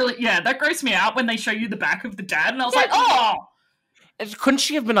 That bit really, that grossed me out when they show you the back of the dad, and I was like, oh! Couldn't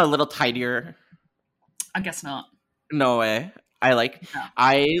she have been a little tidier? I guess not. No way.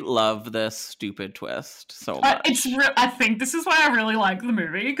 I love this stupid twist so much. I think this is why I really like the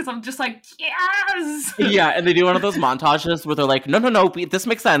movie, because I'm just like, yes! Yeah, and they do one of those montages where they're like, no, this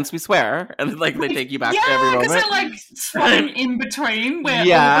makes sense, we swear. And like they take you back to every moment. Yeah, because they're like swapping in between where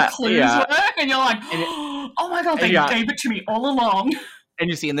all the clues were, and you're like, oh my god, they gave it to me all along. And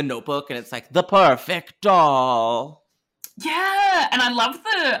you see in the Notebook, and it's like, the perfect doll. Yeah, and I love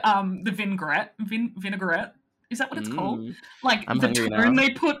the vinaigrette. Is that what it's called? Like I'm the tone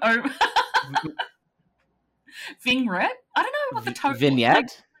they put over vignette? I don't know what the tone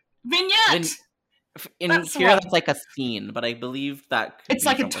vignette. Vignette. That's like a scene, but I believe that it's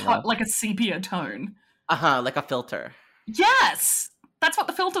like a sepia tone. Like a filter. Yes, that's what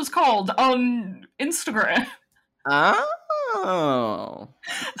the filter's called on Instagram. Oh,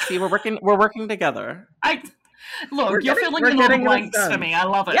 see, we're working together. You're filling in all the blanks for me. I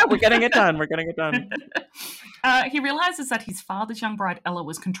love it. Yeah, we're getting it done. He realizes that his father's young bride, Ella,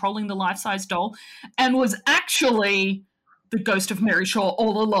 was controlling the life-size doll and was actually the ghost of Mary Shaw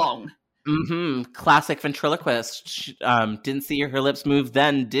all along. Mm-hmm. Classic ventriloquist. Didn't see her lips move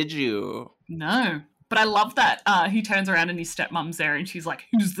then, did you? No. But I love that he turns around and his stepmom's there and she's like,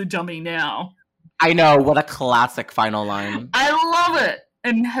 who's the dummy now? I know. What a classic final line. I love it.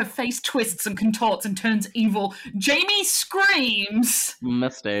 And her face twists and contorts and turns evil. Jamie screams.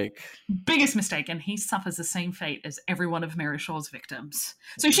 Mistake. Biggest mistake. And he suffers the same fate as every one of Mary Shaw's victims.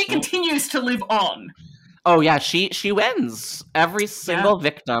 So she continues to live on. Oh, yeah. She wins. Every single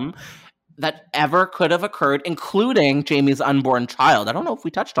victim that ever could have occurred, including Jamie's unborn child. I don't know if we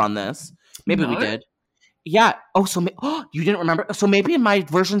touched on this. Maybe we did. Yeah. Oh, so you didn't remember? So maybe my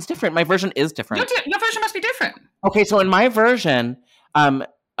version's different. My version is different. Your version must be different. Okay, so in my version,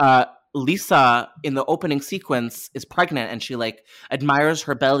 Lisa in the opening sequence is pregnant and she like admires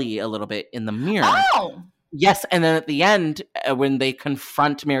her belly a little bit in the mirror. Oh! Yes, and then at the end, when they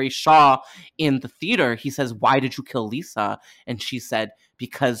confront Mary Shaw in the theater, he says, "Why did you kill Lisa?" And she said,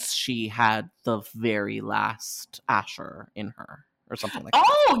 "Because she had the very last Asher in her," or something like that.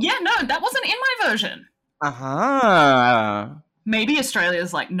 Oh, yeah, no, that wasn't in my version. Maybe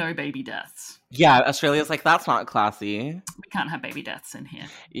Australia's like, no baby deaths. Yeah, Australia's like, that's not classy. We can't have baby deaths in here.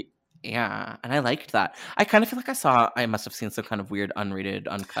 Yeah, and I liked that. I kind of feel like I must have seen some kind of weird unrated,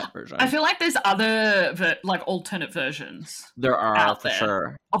 uncut version. I feel like there's other, alternate versions. There are, for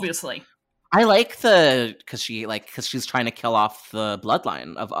sure. Obviously. I like because she's trying to kill off the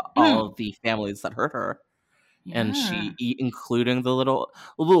bloodline of all of the families that hurt her. Yeah. And including the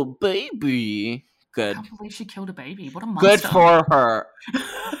little baby. Good. I can't believe she killed a baby. What a monster. Good for her.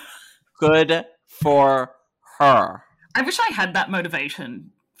 Good for her. I wish I had that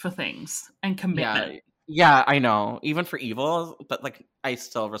motivation for things and commitment. Yeah, I know. Even for evil, but like I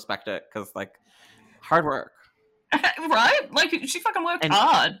still respect it because like hard work. Right? Like she fucking worked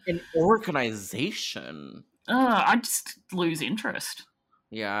hard. An organization. I just lose interest.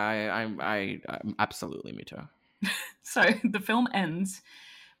 Yeah, I absolutely, me too. So the film ends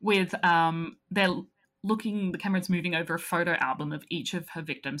with the camera's moving over a photo album of each of her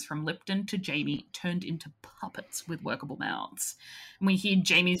victims from Lipton to Jamie turned into puppets with workable mouths. And we hear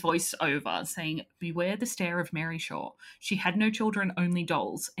Jamie's voice over saying, "Beware the stare of Mary Shaw. She had no children, only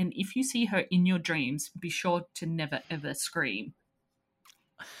dolls. And if you see her in your dreams, be sure to never ever scream."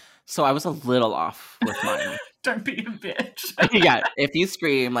 So I was a little off with mine. Don't be a bitch. Yeah, if you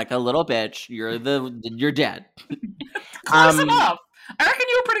scream like a little bitch, you're dead. Close enough. I reckon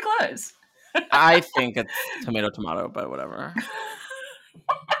you were pretty close. I think it's tomato, but whatever.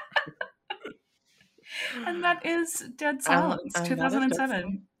 And that is Dead Silence,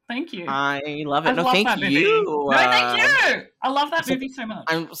 2007. Thank you. I love it. Thank you. No, thank you. I love that movie so much.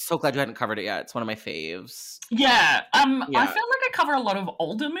 I'm so glad you hadn't covered it yet. It's one of my faves. Yeah. I feel like I cover a lot of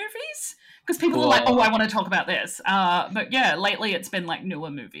older movies because people are like, "Oh, I want to talk about this." But yeah, lately it's been like newer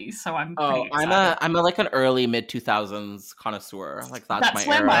movies, so I'm pretty excited. I'm like an early mid 2000s connoisseur. Like that's my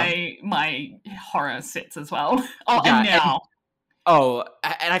where era. my horror sits as well. And now. And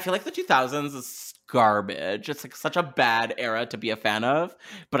I feel like the 2000s is garbage. It's like such a bad era to be a fan of,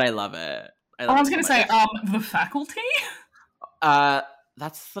 but I love it. I was going to say, The Faculty?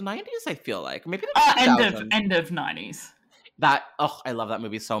 That's the 90s, I feel like. Maybe the 2000s. End of 90s. I love that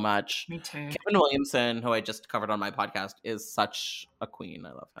movie so much. Me too. Kevin Williamson, who I just covered on my podcast, is such a queen.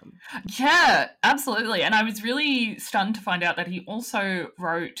 I love him. Yeah, absolutely. And I was really stunned to find out that he also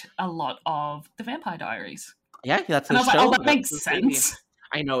wrote a lot of The Vampire Diaries. Yeah, that's And I his was like, show. oh, that makes That's his baby. sense.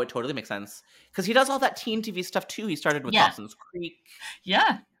 I know, it totally makes sense. Because he does all that teen TV stuff too. He started with Yeah. Dawson's Creek.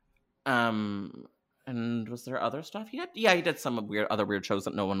 Yeah. And was there other stuff he did? Yeah, he did some other weird shows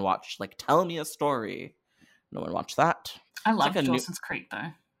that no one watched, like Tell Me a Story. No one watched that. I love like a Dawson's Creek, though.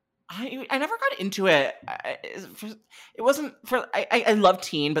 I never got into it. It wasn't for. I love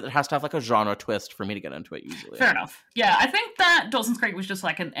teen, but it has to have like a genre twist for me to get into it usually. Fair enough. Yeah, I think that Dawson's Creek was just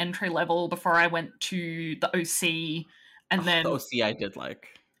like an entry level before I went to the OC, and then The OC I did like.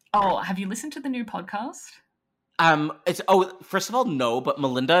 Oh, have you listened to the new podcast? First of all, no, but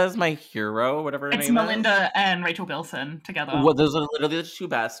Melinda is my hero, whatever her It's name Melinda and Rachel Bilson together. Well, those are literally the two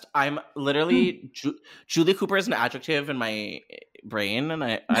best. I'm literally Julie Cooper is an adjective in my brain, and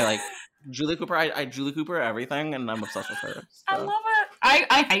I like Julie Cooper. I Julie Cooper everything, and I'm obsessed with her. So. I love it.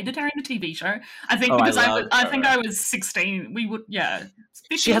 I hated her in the TV show. I think because I think I was 16. We would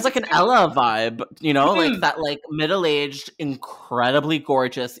 15, she has like an Ella vibe, you know, like that like middle-aged, incredibly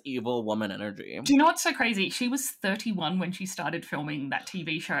gorgeous, evil woman energy. Do you know what's so crazy? She was 31 when she started filming that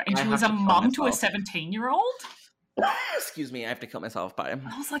TV show, and she was a mum to a 17-year-old. Excuse me, I have to kill myself by. I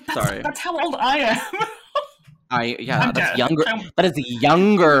was like, that's how old I am. That's younger. That is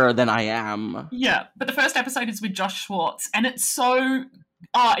younger than I am. Yeah, but the first episode is with Josh Schwartz, and it's so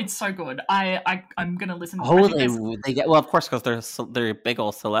good. I'm gonna listen to it. They get, well, of course, because they're big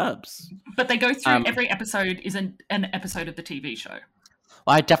old celebs. But they go through every episode is an episode of the TV show.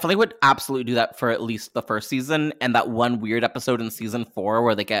 Well, I definitely would absolutely do that for at least the first season, and that one weird episode in season 4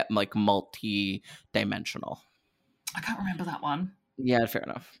 where they get like multi-dimensional. I can't remember that one. Yeah, fair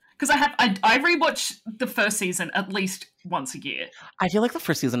enough. Because I rewatch the first season at least once a year. I feel like the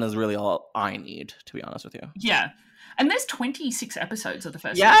first season is really all I need, to be honest with you. Yeah. And there's 26 episodes of the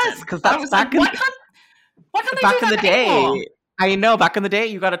first season. Yes, because that's back why can't they back do in that the day. anymore? I know, back in the day,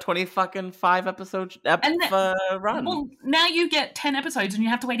 you got a 25 episode run. Well, now you get 10 episodes and you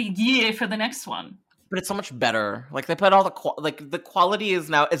have to wait a year for the next one. But it's so much better. Like, they put all the quality is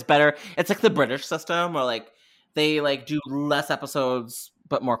better. It's like the British system where, like, they, like, do less episodes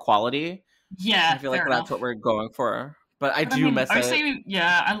but more quality. Yeah, I feel like that's what we're going for. But I miss OC, it.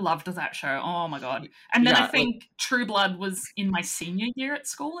 Yeah, I loved that show. Oh my god. And then I think True Blood was in my senior year at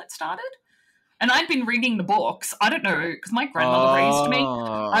school it started. And I'd been reading the books. I don't know, because my grandmother raised me.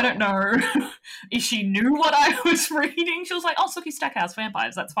 I don't know if she knew what I was reading. She was like, Sookie Stackhouse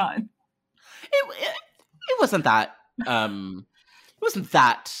vampires, that's fine. It wasn't that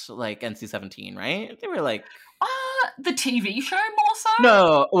like NC-17, right? They were like the TV show more so?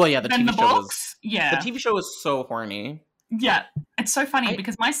 No. Well, yeah, the TV show was... Yeah. The TV show was so horny. Yeah. It's so funny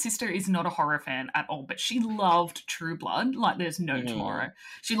because my sister is not a horror fan at all, but she loved True Blood like there's no tomorrow.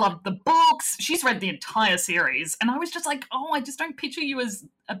 She loved the books. She's read the entire series. And I was just like, I just don't picture you as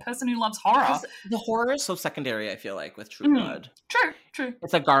a person who loves horror. The horror is so secondary, I feel like, with True Blood. True.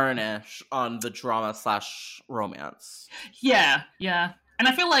 It's a garnish on the drama/romance. Yeah. And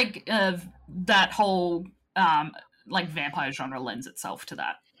I feel like that whole like vampire genre lends itself to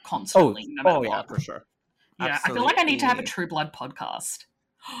that constantly. No matter what. Yeah, for sure. Yeah, absolutely. I feel like I need to have a True Blood podcast.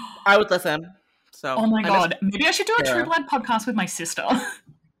 I would listen. So, oh my god, maybe I should do a True Blood podcast with my sister.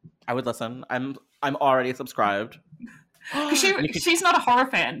 I would listen. I'm already subscribed. She's not a horror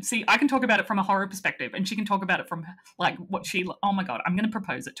fan. See, I can talk about it from a horror perspective, and she can talk about it from like what she. Oh my god, I'm going to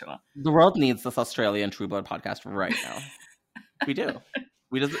propose it to her. The world needs this Australian True Blood podcast right now. We do.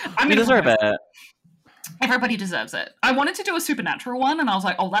 We deserve it. Everybody deserves it. I wanted to do a supernatural one, and I was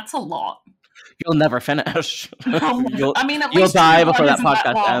like, that's a lot. You'll never finish. You'll die before that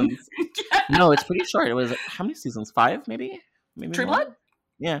podcast ends. No, it's pretty short. It was how many seasons? 5, maybe True Blood?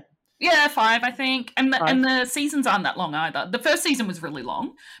 Yeah. Yeah, 5, I think. And the seasons aren't that long either. The first season was really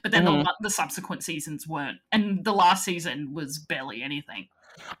long, but then the subsequent seasons weren't. And the last season was barely anything.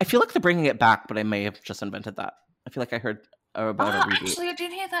 I feel like they're bringing it back, but I may have just invented that. I feel like I heard about a reboot. Actually, I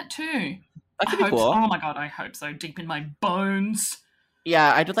did hear that too. That could be cool. Oh my god, I hope so. Deep in my bones.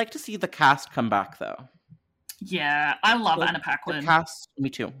 Yeah, I'd like to see the cast come back, though. Yeah, I love Anna Paquin. The cast, me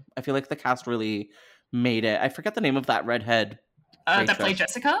too. I feel like the cast really made it. I forget the name of that redhead that played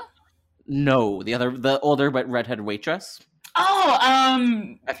Jessica? No, the older but redhead waitress.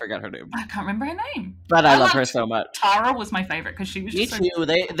 I forgot her name. I can't remember her name. But I love her so much. Tara was my favorite because she was just me too.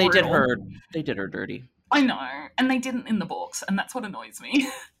 They did her dirty. I know, and they didn't in the books, and that's what annoys me.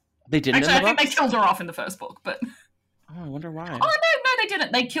 They didn't. Actually, I think they killed her off in the first book, but. Oh, I wonder why. Oh no, they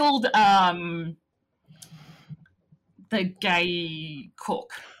didn't. They killed the gay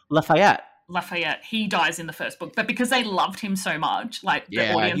cook. Lafayette. He dies in the first book, but because they loved him so much, like the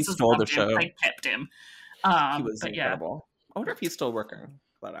Yeah, he audiences stole the loved him, show. they kept him. He was incredible. I wonder if he's still working,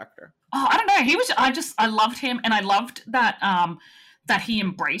 that actor. Oh, I don't know. I loved him, and I loved that that he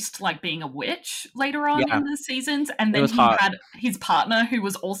embraced like being a witch later on in the seasons, and then he had his partner who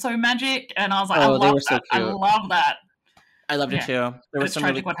was also magic, and I was like, I love that. So I love that. I loved it too. There was some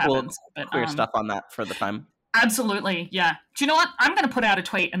really cool queer stuff on that for the time. Absolutely, yeah. Do you know what? I'm going to put out a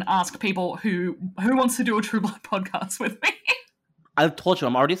tweet and ask people who wants to do a True Blood podcast with me. I told you,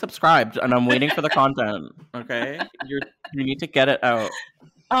 I'm already subscribed, and I'm waiting for the content. Okay, you need to get it out.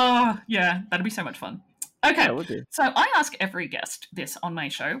 Oh, yeah, that'd be so much fun. Okay, yeah, so I ask every guest this on my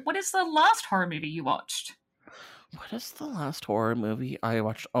show. What is the last horror movie you watched? What is the last horror movie I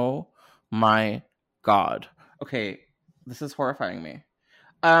watched? Oh my god. Okay, this is horrifying me.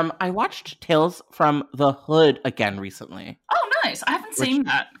 I watched Tales from the Hood again recently. Oh, nice. I haven't seen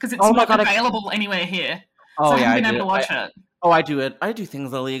that because it's not available anywhere here. Oh, so I haven't been able to watch it. Oh, I do it. I do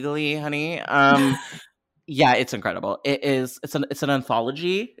things illegally, honey. Yeah, it's incredible. It's an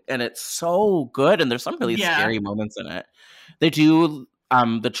anthology, and it's so good, and there's some really scary moments in it. They do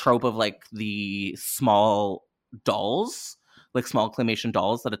the trope of like the small dolls, like small claymation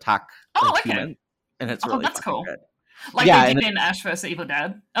dolls that attack humans, and it's really that's cool. Good. Like they did in Ash vs. Evil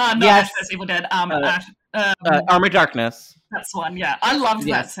Dead. Ash vs. Evil Dead. Armored Darkness. That's one, yeah. I loved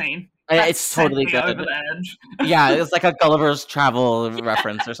that scene. It's totally good. Over the edge. Yeah, it's like a Gulliver's Travel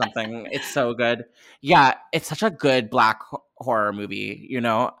reference or something. It's so good. Yeah, it's such a good black horror movie, you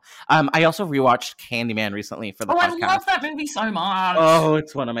know? I also rewatched Candyman recently for the podcast. I love that movie so much. Oh,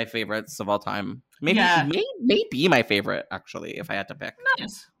 it's one of my favorites of all time. Maybe my favorite, actually, if I had to pick.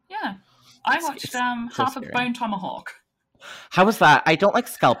 Nice. Yeah. I watched half of Bone Tomahawk. How was that? I don't like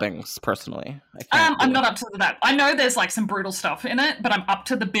scalpings, personally. I'm not up to that. I know there's like some brutal stuff in it, but I'm up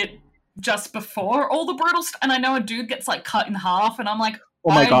to the bit just before all the brutal stuff. And I know a dude gets like cut in half, and I'm like,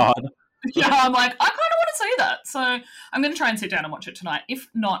 oh my god. Yeah, I'm like, I kind of want to see that. So I'm going to try and sit down and watch it tonight. If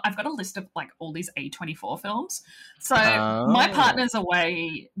not, I've got a list of like all these A24 films. So my partner's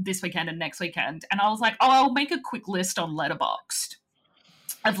away this weekend and next weekend, and I was like, I'll make a quick list on Letterboxd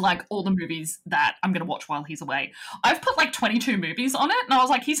of like all the movies that I'm going to watch while he's away. I've put like 22 movies on it, and I was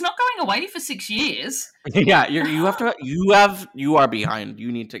like, he's not going away for 6 years. Yeah, you are behind.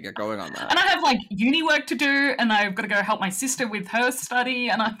 You need to get going on that. And I have like uni work to do, and I've got to go help my sister with her study,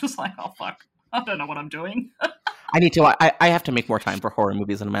 and I'm just like, oh fuck, I don't know what I'm doing. I need to. I have to make more time for horror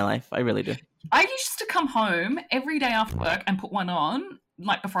movies in my life. I really do. I used to come home every day after work and put one on,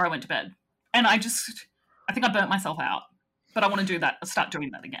 like before I went to bed, and I think I burnt myself out. But I want to do that. Start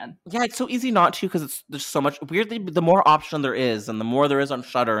doing that again. Yeah, it's so easy not to because there's so much. Weirdly, the more option there is, and the more there is on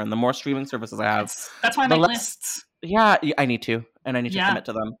Shudder, and the more streaming services I have. That's why I make lists. Yeah, I need to, and I need to commit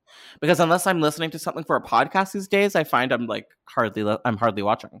to them because unless I'm listening to something for a podcast these days, I find I'm like hardly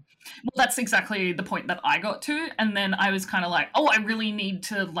watching. Well, that's exactly the point that I got to, and then I was kind of like, oh, I really need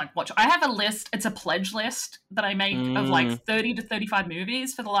to like watch. I have a list. It's a pledge list that I make of like 30 to 35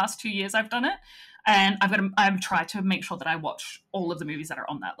 movies for the last 2 years I've done it. And I've tried to make sure that I watch all of the movies that are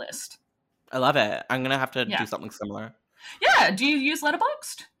on that list. I love it. I'm going to have to do something similar. Yeah. Do you use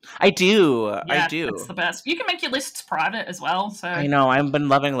Letterboxd? I do. Yeah, it's the best. You can make your lists private as well. So I know. I've been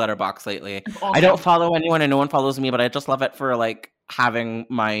loving Letterboxd lately. Awesome. I don't follow anyone and no one follows me, but I just love it for like having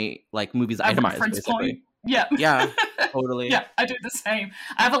my like movies itemized, basically. Yeah. Yeah, totally. Yeah, I do the same.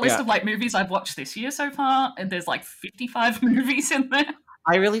 I have a list of like movies I've watched this year so far, and there's like 55 movies in there.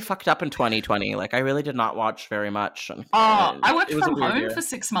 I really fucked up in 2020. Like, I really did not watch very much. I worked from home for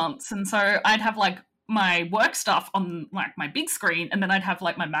 6 months, and so I'd have, like, my work stuff on, like, my big screen, and then I'd have,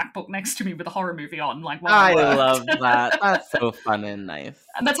 like, my MacBook next to me with a horror movie on, like, while I worked. Love that. That's so fun and nice.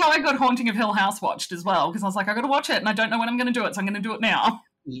 And that's how I got Haunting of Hill House watched as well, because I was like, I gotta watch it, and I don't know when I'm gonna do it, so I'm gonna do it now.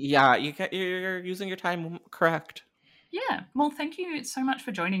 Yeah, you're using your time correct. Yeah, well, thank you so much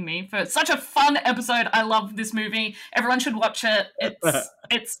for joining me for such a fun episode. I love this movie. Everyone should watch it.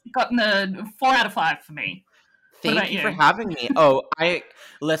 It's gotten a 4 out of 5 for me. Thank you for having me. Oh, I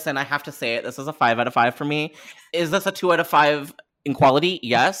have to say it. This is a 5 out of 5 for me. Is this a 2 out of 5 in quality?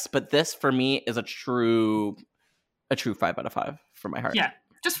 Yes, but this for me is a true 5 out of 5 for my heart. Yeah,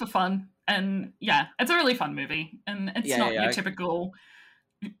 just for fun. And yeah, it's a really fun movie. And it's not your typical,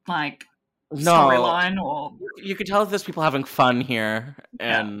 like, storyline or you could tell there's people having fun here,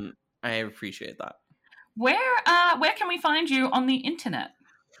 and I appreciate that. Where can we find you on the internet?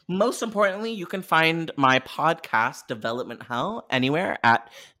 Most importantly, you can find my podcast Development Hell anywhere at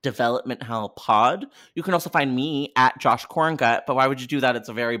Development Hell Pod. You can also find me at Josh Corngut, but why would you do that? It's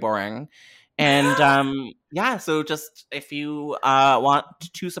very boring. And Yeah, so just if you want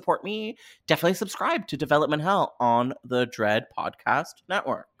to support me, definitely subscribe to Development Hell on the Dread Podcast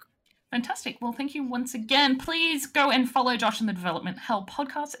Network. Fantastic. Well, thank you once again. Please go and follow Josh and the Development Hell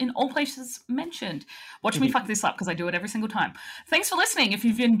podcast in all places mentioned. Watch me fuck this up because I do it every single time. Thanks for listening. If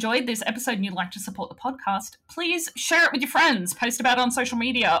you've enjoyed this episode and you'd like to support the podcast, please share it with your friends, post about it on social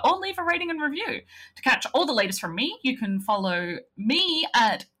media, or leave a rating and review. To catch all the latest from me, you can follow me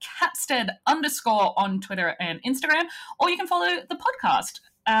at Capstead_ on Twitter and Instagram, or you can follow the podcast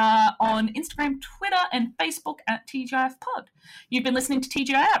on Instagram, Twitter, and Facebook at TGIF Pod. You've been listening to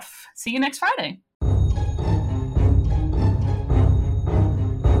TGIF. See you next Friday.